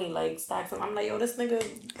out of money, like stacks, and I'm like, yo, this nigga,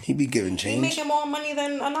 He be giving he change. making more money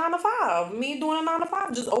than a 9 to 5. Me doing a 9 to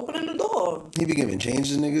 5, just opening the door. He be giving change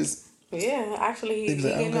to niggas. Yeah, actually, They be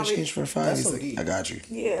like, I gave got my change for a $5. That's He's so like, deep. I got you.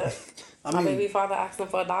 yeah. My baby father asked him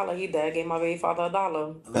for $1. He dad gave my baby father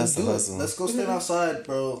 $1. That's the do it. hustle. Let's go stand outside,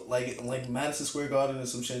 bro. Like Madison Square Garden or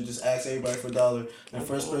some shit. And just ask everybody for $1, and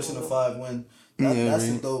first person to 5 win. That's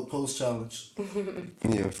a dope post challenge.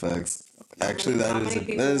 Yeah, facts. Actually, that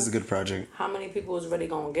is a good project. How many people is really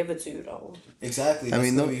gonna give it to you though? Exactly.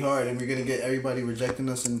 That's gonna be hard, and we're gonna get everybody rejecting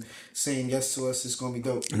us and saying yes to us. It's gonna be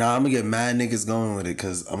dope. Nah, I'm gonna get mad niggas going with it,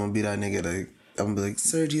 cause I'm gonna be that nigga that I'm gonna be like,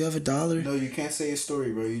 sir, do you have $1? No, you can't say a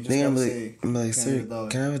story, bro. You just Then gotta I'm say. like, sir,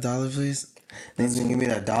 can I have $1, please? Then he's gonna give me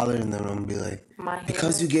that $1, and then I'm gonna be like,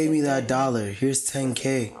 because you gave me that $1, here's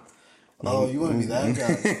 $10K. Oh, you wanna be that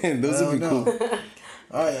guy? Those would be cool.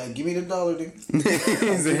 All right, give me the $1, nigga. Give me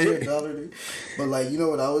the $1, nigga. But like, you know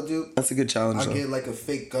what I would do? That's a good challenge. I'd get like a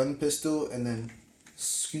fake gun pistol, and then,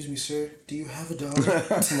 excuse me, sir, do you have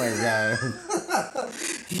 $1? Oh my god.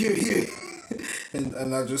 Here.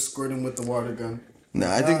 And I just squirt him with the water gun.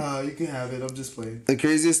 Nah, I think you can have it. I'm just playing. the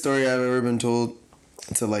craziest story I've ever been told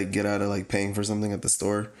to like get out of like paying for something at the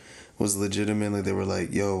store was legitimately they were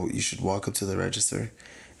like, yo, you should walk up to the register,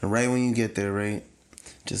 and right when you get there, right,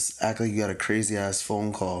 just act like you got a crazy ass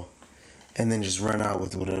phone call, and then just run out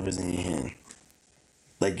with whatever's in your hand,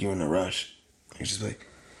 like you're in a rush. You're just like,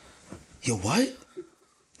 yo, what?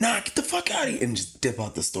 Nah, get the fuck out of here, and just dip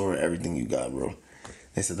out the store with everything you got, bro.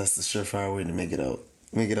 They said that's the surefire way to make it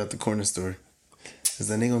out the corner store. Cause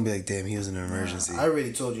then they gonna be like, damn, he was in an emergency. I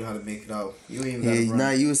already told you how to make it out. You ain't even gotta run. Nah,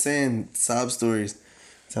 you was saying sob stories,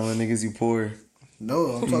 telling niggas you poor. No,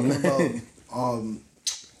 I'm talking about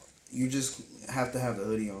you just have to have the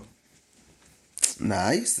hoodie on. Nah,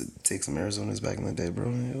 I used to take some Arizonas back in the day, bro.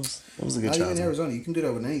 It was a good Not even childhood. Arizona. You can do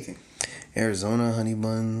that with anything. Arizona, honey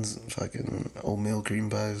buns, fucking oatmeal cream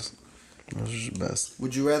pies. Those are the best.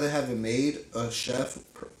 Would you rather have a maid, a chef,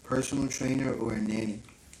 personal trainer, or a nanny?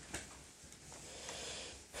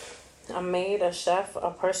 A maid, a chef,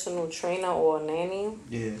 a personal trainer, or a nanny.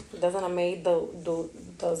 Yeah. Doesn't a maid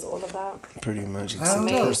does all of that? Pretty much, I don't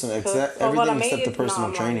except know. personal, except Oh, well, a everything maid except the is- personal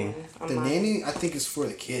I'm training. lying. I'm The lying. nanny, I think, is for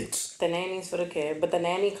the kids. The nanny's for the kid, but the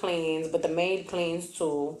nanny cleans, but the maid cleans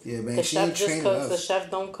too. Yeah, man, The she chef ain't just training cooks. us. The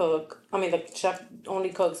chef don't cook. I mean, the chef only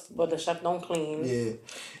cooks, but the chef don't clean. Yeah.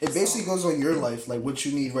 It basically goes on your life, like what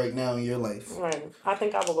you need right now in your life. Right. I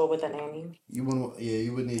think I would go with the nanny. You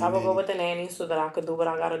would need. I a would go nanny. with the nanny so that I could do what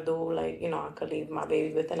I gotta do. Like, I could leave my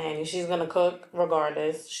baby with the nanny. She's gonna cook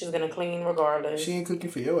regardless. She's gonna clean regardless. She ain't cooking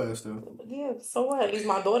for your ass though. Yeah, so what? At least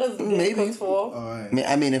my daughter's getting Maybe. cooked for. All right.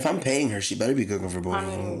 I mean, if I'm paying her, she better be cooking for both I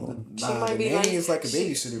of them. mean, she Nah, might the be nanny nice. is like a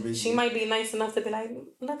babysitter, basically. She might be nice enough to be like,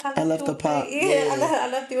 look, I left you the pot. Yeah, I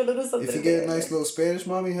left you a little something. If you get a nice little Spanish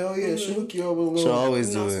mommy, hell yeah, she'll hook you up with a She'll little. always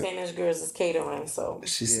do it. Spanish girls is catering, so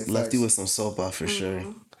She's Yeah, left facts. you with some soap off for sure.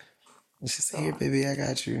 She said, here, baby, I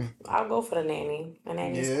got you. I'll go for the nanny. The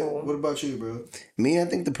nanny's Yeah. cool. What about you, bro? Me, I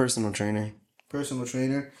think the personal trainer. Personal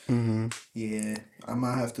trainer. Yeah, I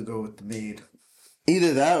might have to go with the maid.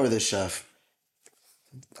 Either that or the chef.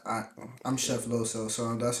 I'm Chef Loso,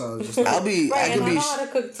 so that's how I was just like, Right, I and could I be, know how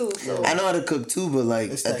to cook too, so I know how to cook too, but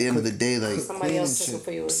like It's at that the end of the cook- day, like somebody else cooking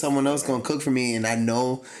for you. someone else gonna cook for me, and I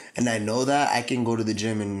know that I can go to the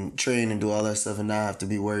gym and train and do all that stuff, and not have to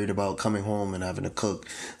be worried about coming home and having to cook.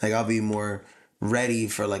 Like I'll be more ready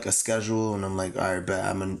for like a schedule, and I'm like, all right, bet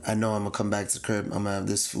I know I'm gonna come back to the crib. I'm gonna have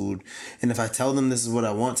this food, and if I tell them this is what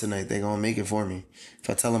I want tonight, they gonna make it for me. If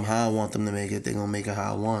I tell them how I want them to make it, they gonna make it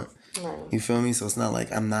how I want. Right. You feel me? So it's not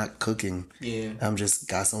like I'm not cooking. Yeah. I'm just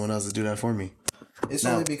got someone else to do that for me. It's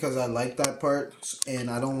No. only because I like that part, and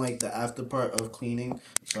I don't like the after part of cleaning.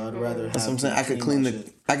 So I'd rather have. That's what I'm saying. I could clean clean my the,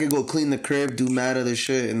 shit. I could go clean the crib, do mad other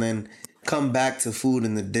shit, and then come back to food,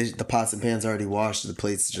 and the pots and pans already washed. The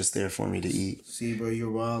plates just there for me to eat. See, bro, you're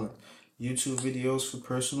wild. YouTube videos for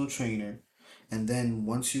personal trainer, and then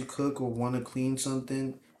once you cook or want to clean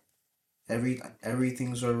something,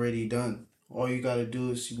 everything's already done. All you gotta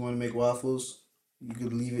do is you want to make waffles, you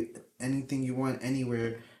could leave it anything you want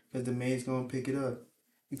anywhere, because the maid's gonna pick it up.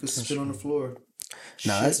 You could spit on the floor.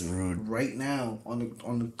 Nah, Shit that's rude. right now on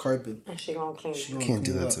the carpet. And she gonna clean. She gonna Can't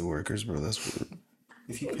do clean it that up. to workers, bro. That's rude.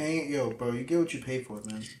 If you pay, yo, bro, you get what you pay for,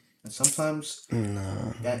 man. And sometimes,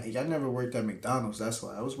 y'all never worked at McDonald's. That's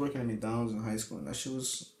why I was working at McDonald's in high school, and that shit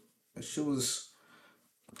was.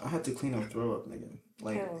 I had to clean up throw up, nigga.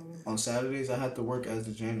 Like on Saturdays, I had to work as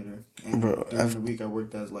the janitor, and Bro, during the week I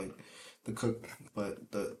worked as like the cook. But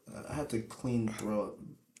I had to clean throw up,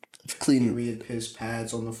 Clean, period, piss,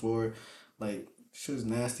 pads on the floor, like shit was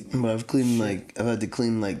nasty. Man. but I've had to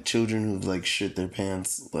clean like children who've like shit their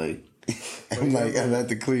pants, like. I'm like I've had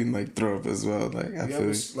to clean like throw up as well. Like I You feel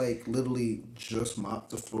ever like literally just mop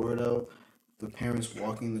the floor out? The parents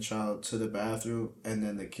walking the child to the bathroom, and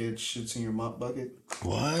then the kid shits in your mop bucket.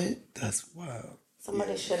 what? That's wild.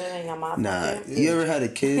 Somebody shitted in your mouth. Nah, you ever had a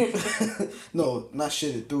kid? No, not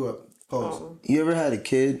shit. It threw up. Pause. You ever had a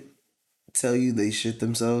kid tell you they shit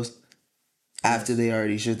themselves after they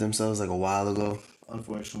already shit themselves like a while ago,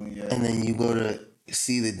 Unfortunately, yeah. and then you go to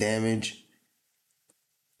see the damage,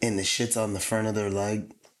 and the shit's on the front of their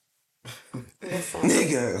leg? Listen,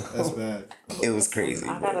 Nigga, That's bad. it was crazy.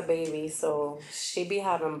 I got a baby, so she be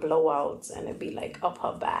having blowouts, and it be like up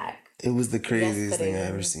her back. It was the craziest thing I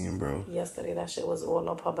Yesterday. ever seen, bro. Yesterday, that shit was all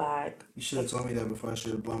up her back. You should have told me that before I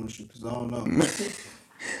should have blown you, because I don't know.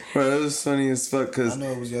 Bro, that was funny as fuck. I Cause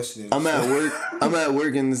know it was yesterday. I'm at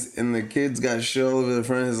work, and the kid's got shit all over the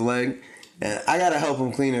front of his leg, and I gotta help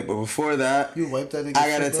him clean it. But before that, You wiped that nigga. I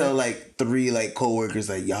gotta shit, tell bro? like 3 like coworkers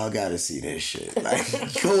like y'all gotta see this shit.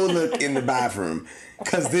 Like go look in the bathroom,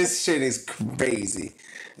 cause this shit is crazy.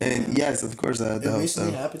 And yes, of course I had to It help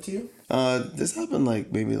recently them. happened to you? This happened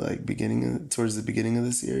like maybe like towards the beginning of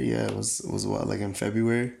this year. Yeah, it was what, like in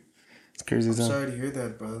February. It's crazy as hell. Sorry to hear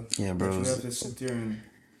that, bro. Yeah, bro, That it you was- have to sit there and.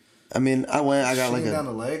 I mean, I got like Shitting down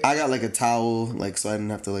the leg? I got like a towel, like so I didn't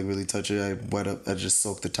have to like really touch it. I just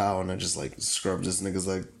soaked the towel and I just like scrubbed this nigga's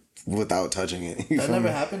leg without touching it. You That feel never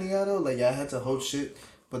me? happened to y'all though? Like y'all had to hold shit,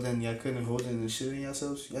 but then y'all couldn't hold it and shit in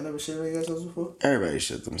yourselves? Y'all never shit in yourselves before? Everybody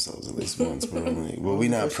shit themselves at least once, bro. Like, but we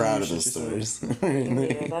not First time proud you of those shit yourself?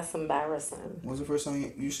 stories. Yeah, that's embarrassing. When was the first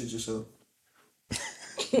time you shit yourself?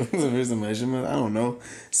 The first time I shit my- I don't know.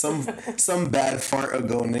 Some bad fart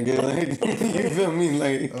ago, nigga. Like you feel me?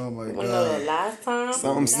 Like Oh my When god. the last time?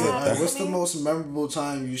 Something that slipped happened out. to What's the me? most memorable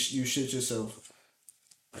time you shit yourself?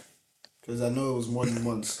 Because I know it was more than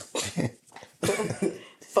once.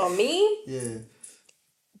 For me, Yeah.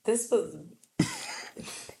 this was.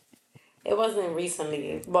 It wasn't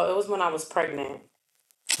recently, but it was when I was pregnant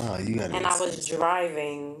oh, you got and I was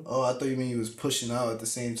driving. Oh, I thought you mean you was pushing out at the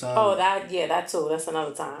same time. Oh, that too. That's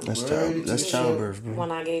another time. That's Word. childbirth, bro.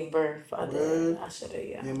 When I gave birth, I did. Word. I should have,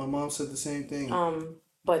 yeah. Yeah, my mom said the same thing.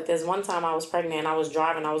 But there's one time I was pregnant and I was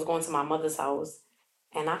driving. I was going to my mother's house,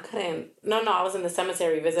 and I couldn't. No, I was in the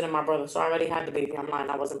cemetery visiting my brother, so I already had the baby. I'm lying.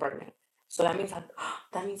 I wasn't pregnant. So that means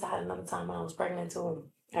I had another time when I was pregnant too.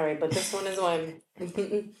 All right, but this one is when.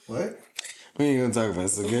 What? We ain't gonna talk about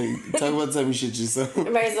this, okay? Talk about the time you shit yourself.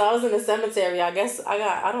 Right, so I was in the cemetery. I guess I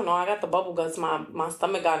got the bubble guts. My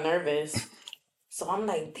stomach got nervous. So I'm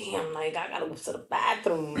like, damn, like I gotta go to the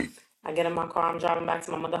bathroom. I get in my car, I'm driving back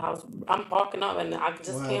to my mother's house. I'm parking up and I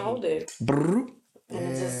just can't hold it. Brrr. And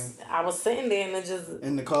it just, I was sitting there and it just,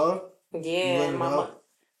 In the car? yeah, let it my out?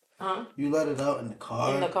 huh? You let it out in the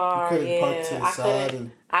car? In the car, You couldn't park to yeah. the side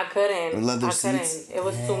and... I couldn't. Leather I couldn't. seats? It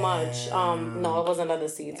was too much. No, it wasn't leather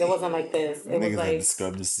seats. It wasn't like this. It was Niggas had to like,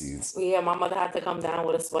 scrub the seats. yeah, my mother had to come down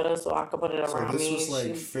with a sweater so I could put it So around this me. was like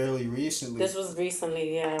She- fairly recently. This was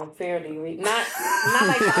recently, yeah, not like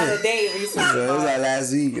the other day recently. So it was like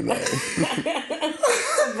last week.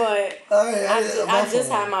 Like, But I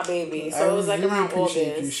just had my baby, so it was like around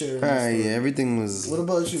August. Alright, yeah, everything was. What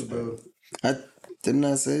about you, bro? I didn't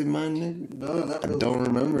I say mine, nigga? No, not really. I don't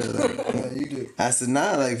remember. Like, Yeah, you do. I said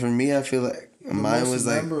nah. Like for me, I feel like mine was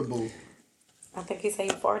like. memorable. I think he said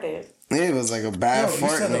he farted. Yeah, it was like a bad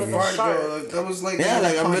fart. You said Nigga. a fart, bro. Like, that was like. Yeah,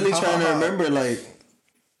 like I'm really trying to remember. Like,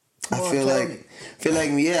 Come I on, feel tell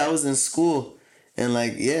like, me. yeah, I was in school, and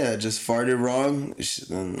like, yeah, just farted wrong,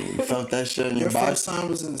 and you felt that shit in your Your box. first time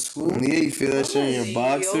was in the school? Yeah, you feel that shit in your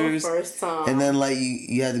boxers, Your first time. and then like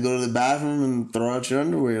you had to go to the bathroom and throw out your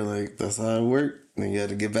underwear. Like that's how it worked. Then you had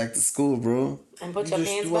to get back to school, bro. And put You your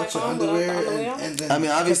just pants threw out back your on without the underwear underwear. and then I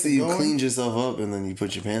mean, obviously you kept it going? cleaned yourself up and then you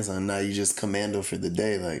put your pants on. Now you just commando for the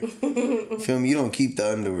day. Like, feel me? You don't keep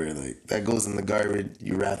the underwear. Like, that goes in the garbage.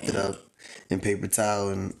 You wrapped it up in paper towel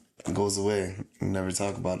and it goes away. You never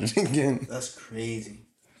talk about it again. That's crazy.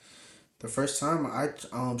 The first time I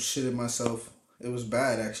shitted myself, it was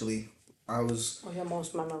bad actually. I was. What's your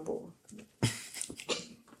most memorable?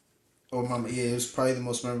 Oh my, yeah, it was probably the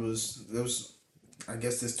most memorable. There was, I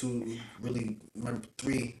guess there's three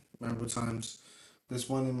memorable times. There's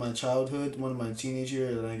one in my childhood, one in my teenage year,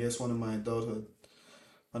 and I guess one in my adulthood.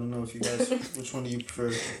 I don't know if you guys, which one do you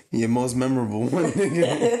prefer? Your most memorable one,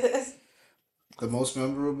 nigga. The most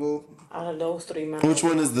memorable? Out of those three memorable. Which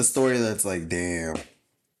one is the story that's like, damn?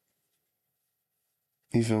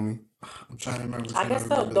 You feel me? I'm trying to remember. I guess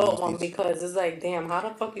the adult one because it's like, damn, how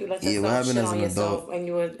the fuck you let yourself shit on yourself and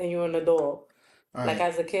you're an adult? Right. Like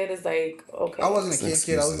as a kid, it's like okay. I wasn't a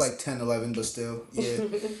kid. I was like 10, 11, but still, yeah.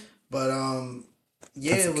 But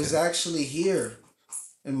yeah, it was actually here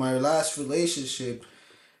in my last relationship.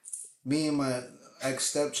 Me and my ex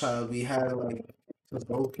stepchild, we had like to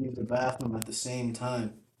both use the bathroom at the same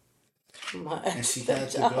time, and she had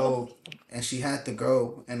to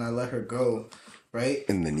go, and I let her go, right?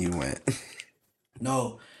 And then you went.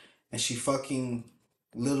 No, and she fucking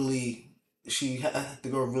literally. She had to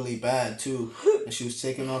go really bad too, and she was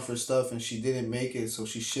taking off her stuff, and she didn't make it, so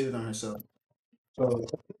she shitted on herself. So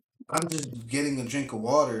I'm just getting a drink of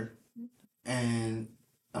water, and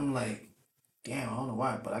I'm like, damn, I don't know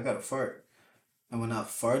why, but I got to fart. And when I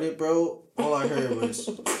farted, bro, all I heard was,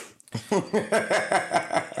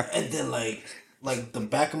 and then like the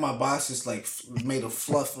back of my box just like made a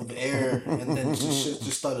fluff of air, and then shit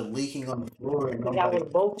just started leaking on the floor, and I'm that like,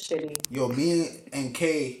 was both shitty. yo, me and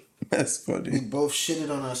Kay. That's funny. We both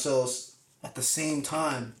shitted on ourselves at the same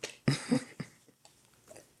time.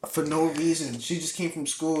 For no reason. She just came from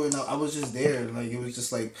school and I was just there. Like, it was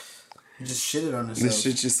just like, you just shitted on herself. The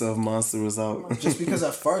shit yourself monster was out. Just because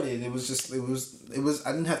I farted. It was,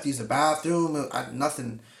 I didn't have to use the bathroom.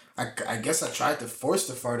 Nothing. I guess I tried to force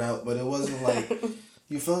the fart out, but it wasn't like,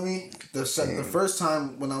 you feel me? The first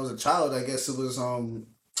time when I was a child, I guess it was,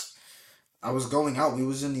 I was going out. We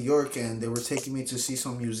was in New York and they were taking me to see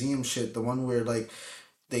some museum shit. The one where like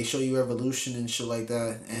they show you evolution and shit like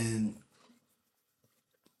that. And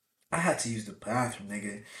I had to use the bathroom,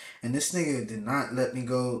 nigga. And this nigga did not let me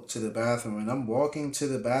go to the bathroom. And I'm walking to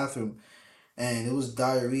the bathroom and it was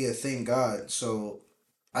diarrhea, thank God. So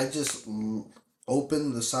I just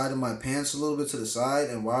opened the side of my pants a little bit to the side.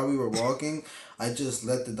 And while we were walking, I just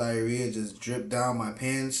let the diarrhea just drip down my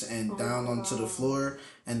pants and down onto the floor.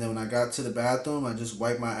 And then when I got to the bathroom, I just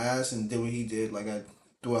wiped my ass and did what he did. Like, I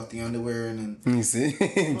threw out the underwear and then... You see?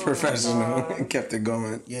 Professional. Kept it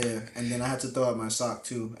going. Yeah, and then I had to throw out my sock,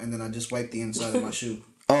 too. And then I just wiped the inside of my shoe.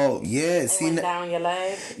 Oh, yeah. It went down your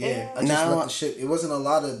leg? Yeah, I just let the shit... It wasn't a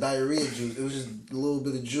lot of diarrhea juice. It was just a little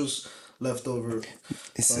bit of juice left over.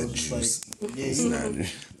 It's so a juice. Like, yeah, It's not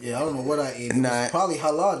juice. Yeah, I don't know what I ate. It was probably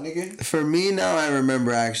halal, nigga. For me now, I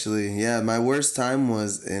remember actually. Yeah, my worst time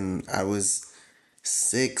was I was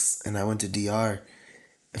 6 and I went to DR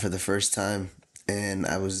for the first time. And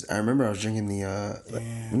I remember I was drinking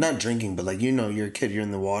not drinking, but like, you know, you're a kid, you're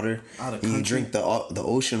in the water. And you drink the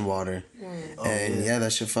ocean water. And yeah,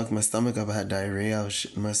 that shit fucked my stomach up. I had diarrhea. I was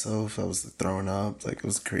shitting myself. I was throwing up. Like, it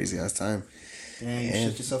was a crazy ass time. Damn, you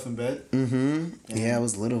shit yourself in bed? Mm-hmm. Yeah, I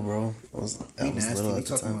was little, bro. I was nasty. little We at the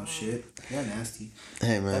talking time. about shit. Y'all nasty.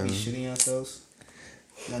 Hey, man. Y'all be shitting yourselves?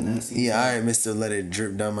 Y'all nasty. Yeah, alright, mister, let it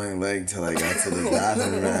drip down my leg till I got to the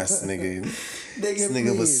bathroom, ass nigga. This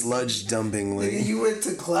nigga was sludge dumping, like. Nigga, you went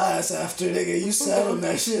to class after, nigga. You sat on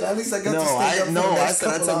that shit. At least I got to stay up for the I next said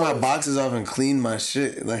I couple took my hours. boxes off and cleaned my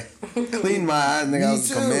shit. Like, cleaned my eyes, nigga. I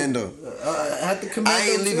was a commando. I had the commando I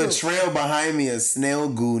ain't leave a too. trail behind me of snail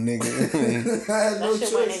goo, nigga. I had no That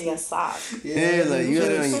shit went choice. in your sock. Yeah, like, you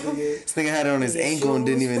had it on your, this nigga had it on his ankle and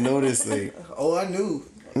didn't even notice, like. Oh, I knew.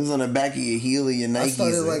 It was on the back of your heel of your Nikes. I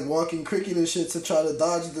started like walking cricket and shit to try to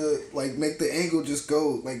dodge make the ankle just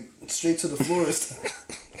go like straight to the floor.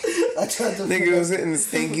 I tried to Nigga was hitting the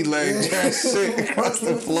stinky leg trash shit across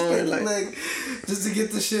the floor. Like, just to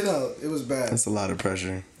get the shit out. It was bad. That's a lot of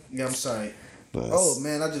pressure. Yeah, I'm sorry. But Oh,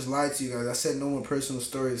 man, I just lied to you guys. I said no more personal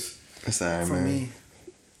stories it's alright, from man. me.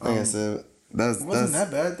 Like I said, that's It wasn't that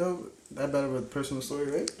bad, though. That bad of a personal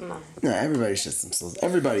story, right? No. no, everybody shits themselves.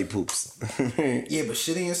 Everybody poops. Yeah, but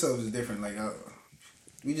shitting yourselves is different. Like,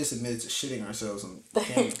 we just admitted to shitting ourselves on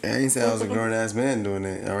camera. I ain't say I was a grown ass man doing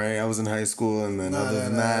it. All right, I was in high school, and then other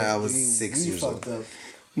than that, I was 6 years old. Up.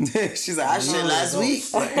 She's like, I shit last week.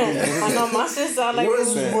 I know my shit sound like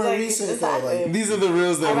Yours it is more like, recent, it's though, happened. like- These are the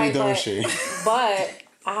reels that we Alright, don't but- share. But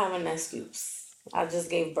I have an excuse. I just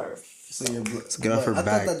gave birth. So your get off her I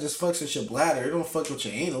back. thought that just fucks with your bladder. It don't fuck with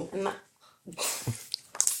your anal. Not,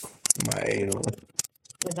 My anal.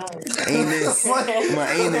 it does. Anus.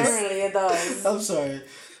 My anus. Apparently it does. I'm sorry.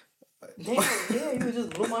 Damn, yeah, you just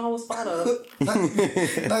blew my whole spot up.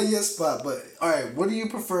 Not your spot, but alright, what do you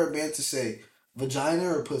prefer a man to say?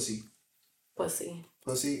 Vagina or pussy? Pussy.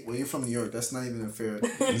 Pussy? Well, you're from New York. That's not even a fair.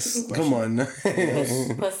 Come on.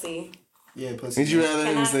 Pussy. Yeah, pussy. Would you rather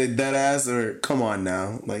Can him I- say dead ass or come on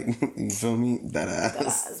now? Like, you feel me? Dead ass.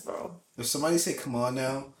 Guys, bro. If somebody say "come on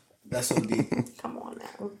now," that's OD. Come on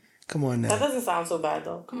now. Come on That now. doesn't sound so bad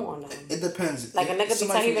though. Come on now. It depends. Like a nigga be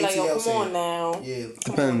Somebody telling you from like, yo, ATL come say on it. now. Yeah.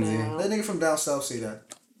 Depends, Come yeah. on now. That nigga from down south say that.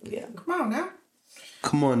 Yeah. Come on now.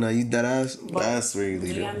 Come on now, you dead ass? That's where you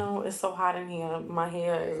leave Yeah, I it. know it's so hot in here. My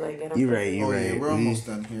hair is like getting. You right, you Oh right. yeah, we're almost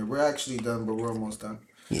done here. We're actually done, but we're almost done.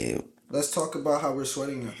 Yeah. Let's talk about how we're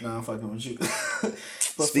sweating now. If I can with you.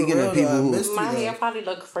 But Speaking for of real, people though, I who- missed you, My though. hair probably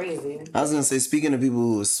look crazy. I was gonna say, speaking of people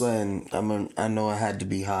who was sweating, I know it had to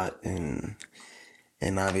be hot, and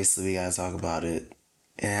obviously we gotta talk about it.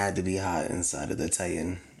 It had to be hot inside of the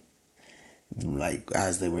Titan, like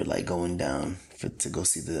as they were like going down to go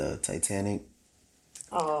see the Titanic.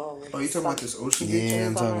 Oh. Oh, you talking about this Ocean Gate? Yeah,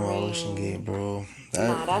 I'm talking about submarine. Ocean Gate, bro.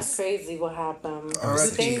 Nah, that's crazy. What happened? All right, You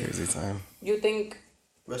think? crazy time. You think?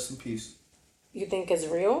 Rest in peace. You think it's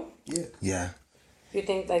real? Yeah. Yeah, You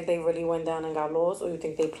think like they really went down and got lost, or you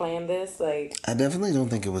think they planned this? Like, I definitely don't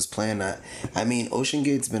think it was planned. I mean, Ocean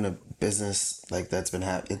Gate's been a business like that's been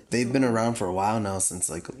they've been around for a while now, since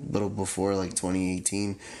like a little before like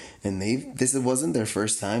 2018, and this wasn't their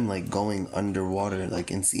first time like going underwater like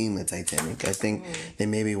and seeing the Titanic. I think they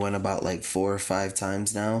maybe went about like 4 or 5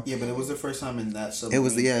 times now. Yeah, but it was the first time in that It submarine.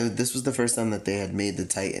 was this was the first time that they had made the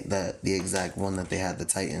Titan, the exact one that they had, the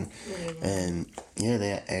Titan, and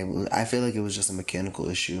yeah, I feel like it was just a mechanical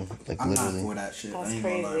issue, like I'm literally. not for that shit. That's I ain't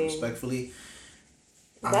gonna lie. crazy. Respectfully,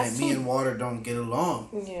 That's me too- and water don't get along.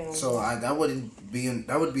 Yeah. So that would be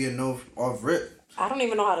a no off rip. I don't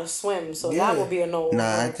even know how to swim, so Yeah. that would be a no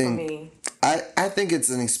Nah, I for think- me. I think it's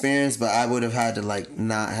an experience, but I would have had to like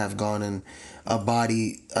not have gone in a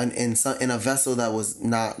body in a vessel that was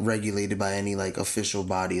not regulated by any like official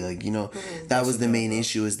body. Like, you know, that was the main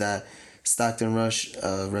issue, is that Stockton Rush,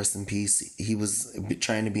 rest in peace, he was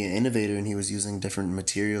trying to be an innovator and he was using different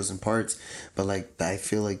materials and parts, but like I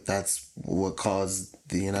feel like that's what caused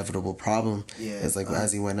the inevitable problem. Yeah, it's like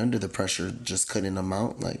as he went under, the pressure just couldn't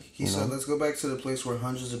amount, like, He said, let's go back to the place where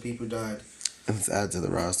hundreds of people died. let's add to the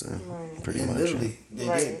roster, pretty And much. literally, they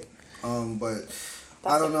Right. did. But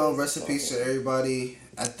I don't know. Rest in peace to everybody.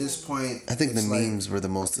 At this point, I think the it's like, memes were the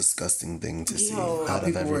most disgusting thing to see Yo. how out of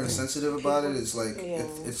people were everything. insensitive about it. It's like Yeah.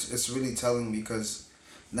 it's really telling, because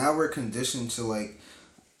now we're conditioned to like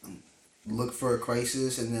look for a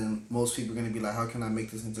crisis, and then most people are gonna be like, how can I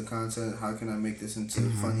make this into content? How can I make this into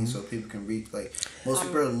funny so people can reach? Like most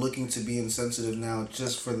people are looking to be insensitive now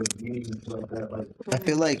just for the views and stuff like that. Like I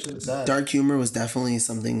feel like Shit's sad. dark humor was definitely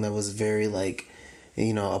something that was very like,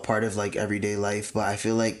 you know, a part of like everyday life. But I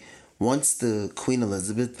feel like once the Queen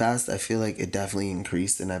Elizabeth passed, I feel like it definitely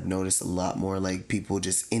increased, and I've noticed a lot more like people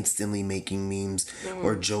just instantly making memes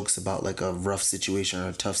or jokes about like a rough situation or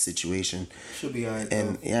a tough situation. should be alright.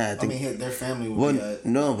 And yeah, I think their family would well, be alright.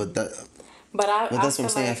 no, but that. But But that's what I'm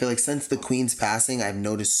saying. I Like, feel like since the Queen's passing, I've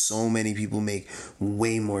noticed so many people make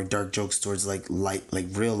way more dark jokes towards like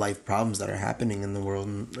real life problems that are happening in the world.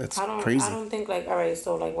 And that's crazy. I don't think like, all right,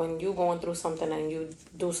 so like when you going through something and you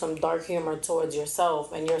do some dark humor towards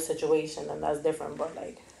yourself and your situation, then that's different. But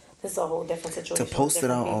like, this is a whole different situation. To with post it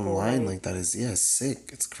different out people, online right? like that is sick.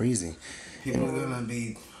 It's crazy. People are gonna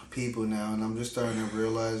be people now, and I'm just starting to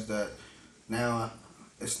realize that now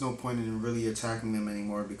it's no point in really attacking them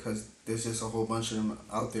anymore, because there's just a whole bunch of them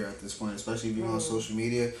out there at this point, especially if you're on social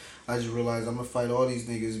media. I just realized I'm gonna fight all these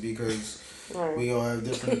niggas because Right. we all have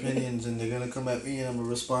different opinions, and they're gonna come at me and I'm gonna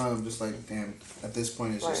respond. I'm just like, damn, at this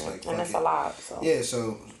point it's just Right. like, And fuck it's it. a lot. So Yeah,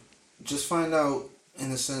 so just find out,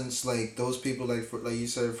 in a sense, like those people, like you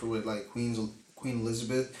said, for with like Queen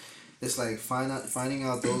Elizabeth. It's like finding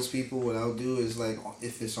out those people. What I'll do is like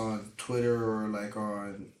if it's on Twitter or like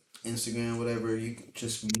on Instagram, whatever, you can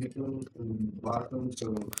just mute them and block them.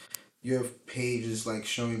 So your page is like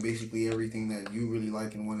showing basically everything that you really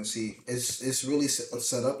like and want to see. It's really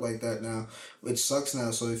set up like that now, which sucks now.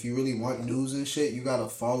 So if you really want news and shit, you gotta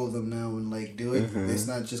follow them now and like do it. It's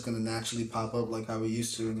not just gonna naturally pop up like how we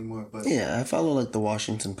used to anymore. But Yeah, I follow like the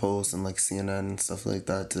Washington Post and like CNN and stuff like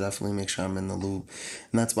that to definitely make sure I'm in the loop,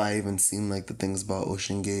 and that's why I even seen like the things about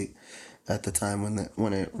Ocean Gate at the time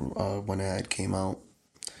when it had came out.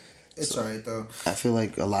 it's alright though. I feel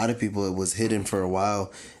like a lot of people it was hidden for a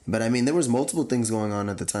while, but I mean there was multiple things going on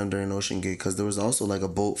at the time during Ocean Gate because there was also like a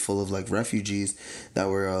boat full of like refugees that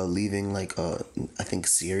were leaving like I think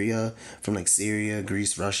Syria from like Syria,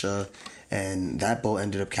 Greece, Russia, and that boat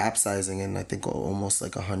ended up capsizing and I think almost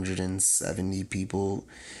like 170 people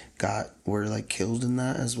were like killed in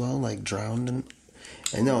that as well, like drowned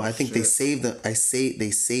and no, I think they saved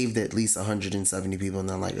they saved at least 170 people and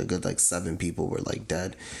then like a good like 7 people were like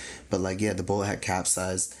dead. But like yeah, the boat had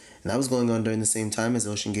capsized and that was going on during the same time as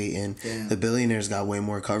Ocean Gate and the billionaires got way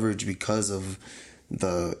more coverage because of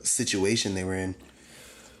the situation they were in.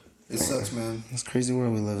 It sucks, man. It's a crazy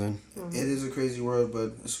world we live in. It is a crazy world,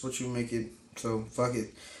 but it's what you make it. So fuck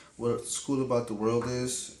it. What's cool about the world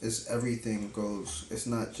is everything goes. It's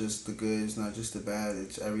not just the good. It's not just the bad.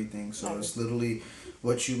 It's everything. So it's literally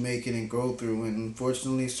what you make it and go through. And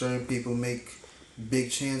unfortunately, certain people make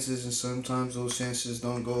big chances, and sometimes those chances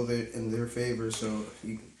don't go in their favor. So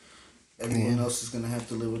everyone else is gonna have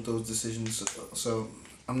to live with those decisions. So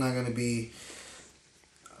I'm not gonna be.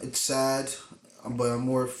 It's sad, but I'm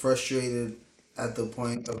more frustrated at the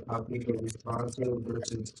point of how people respond to it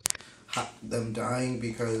versus them dying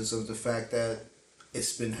because of the fact that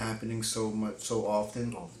it's been happening so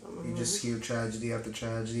often. You just hear tragedy after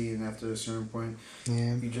tragedy, and after a certain point,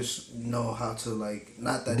 you just know how to like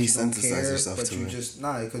not that you don't Desensitize care, yourself but to you it. just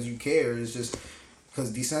because you care. It's just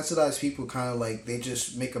because desensitized people kind of like they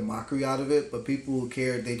just make a mockery out of it, but people who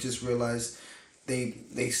care they just realize they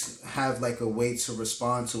have like a way to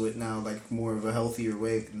respond to it now, like more of a healthier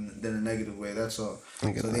way than a negative way. That's all. So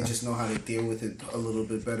they just know how to deal with it a little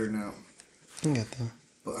bit better now. I get that.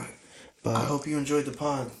 But I hope you enjoyed the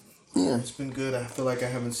pod. Yeah. It's been good. I feel like I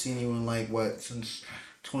haven't seen you in like what since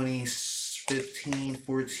 2015,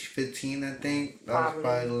 14, 15, I think. That was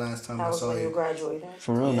probably the last time I saw when you you. graduated.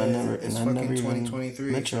 For real, Yeah, I never it's and I never fucking even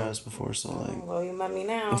 2023, met your so- ass before, so like Well, you met me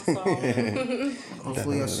now, so.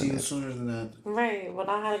 Hopefully I'll see you sooner than that. Right. Well,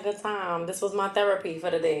 I had a good time. This was my therapy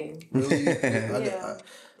for the day. Really? Yeah.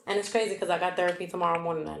 And it's crazy because I got therapy tomorrow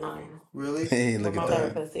morning at 9. Really? hey, With look my at that.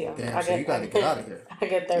 therapist, yeah. Damn, so you gotta get out of here. I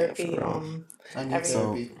get therapy I need every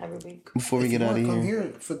therapy. every week. Before we If get you out want of to come here,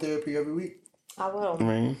 here for therapy every week, I will.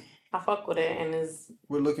 right? I fuck with it, and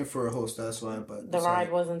we're looking for a host. That's why. But the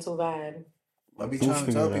ride wasn't too bad. I be We'll trying to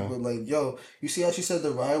figure tell it out. people like, yo, you see how she said the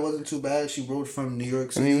ride wasn't too bad? She rode from New York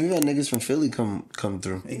I City. mean, we've had niggas from Philly come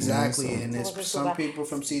through. Exactly, You know, so. and It wasn't there's too some bad. people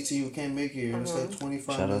from CT who can't make it, and it's like 25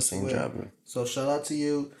 Shout out minutes St. away. Dropper. So shout out to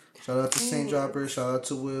you, shout out to St. Dropper, shout out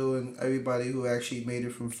to Will and everybody who actually made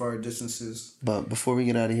it from far distances. But before we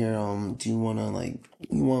get out of here, do you wanna like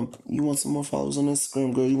you want some more followers on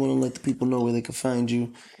Instagram, girl? You wanna let the people know where they can find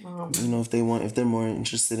you? You know, if they're more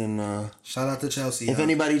interested in Shout out to Chelsey. if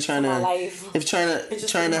anybody trying My to life.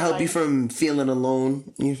 trying to help you from feeling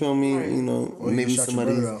alone, you feel me? Right. You know, Or you maybe shout your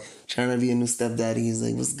brother somebody's out. trying to be a new stepdaddy. He's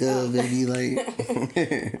like, "What's good, baby?"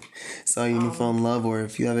 Like, saw you and you fell in love, or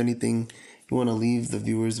if you have anything you want to leave the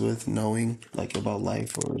viewers with, knowing like about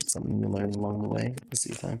life or something you learned along the way. Let's see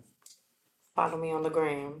your time. Follow me on the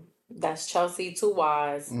gram. That's Chelsey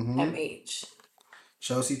 2Ys MH.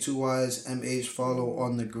 Chelsey 2Ys MH, follow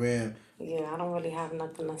on the gram. Yeah, I don't really have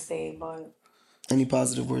nothing to say, but Any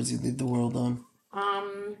positive words you leave the world on?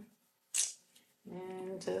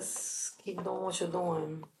 and just keep doing what you're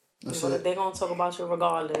doing. That's But it. they're gonna talk about you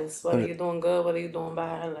regardless, whether you're doing good, whether you're doing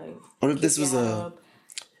bad. Like, What if this keep was your head a up.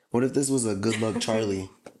 What if this was a good luck Charlie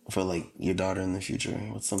for like your daughter in the future?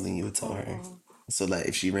 What's something you would tell her? So that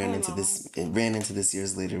if she ran into this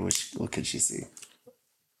years later, what could she see?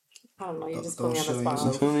 I don't know. You just Don't put me on the show spot.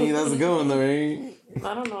 yourself. I mean, that's a good one though, right?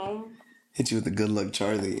 I don't know. Hit you with the good luck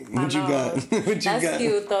Charlie. What you know. got? What you That's got?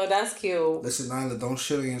 cute though. That's cute. Listen, Nyla, don't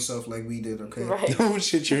shit on yourself like we did, okay? Right. Don't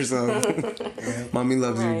shit yourself. Mommy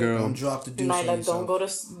loves you, Right. girl. Don't drop the deuce Like, on don't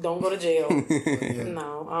yourself. go to jail. Yeah.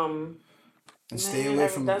 No. And stay Man, away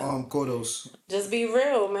from that's- Kodos. Just be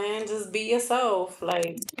real, man. Just be yourself.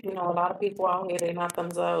 Like, you know, a lot of people out here, they're not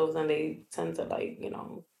themselves, and they tend to, like, you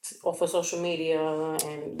know, off of social media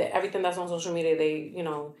and everything that's on social media, they, you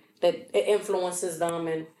know, that it influences them,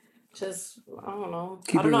 and Just, I don't know.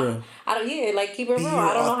 Keep I don't it know. real. Like, keep it Be real. your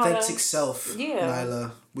I don't know how authentic to. self, Yeah.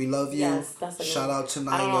 Nyla. We love you. Yes, that's a Shout good out to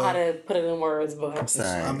Nyla. I don't know how to put it in words, but.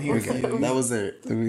 Sorry. I'm here for you. That was it.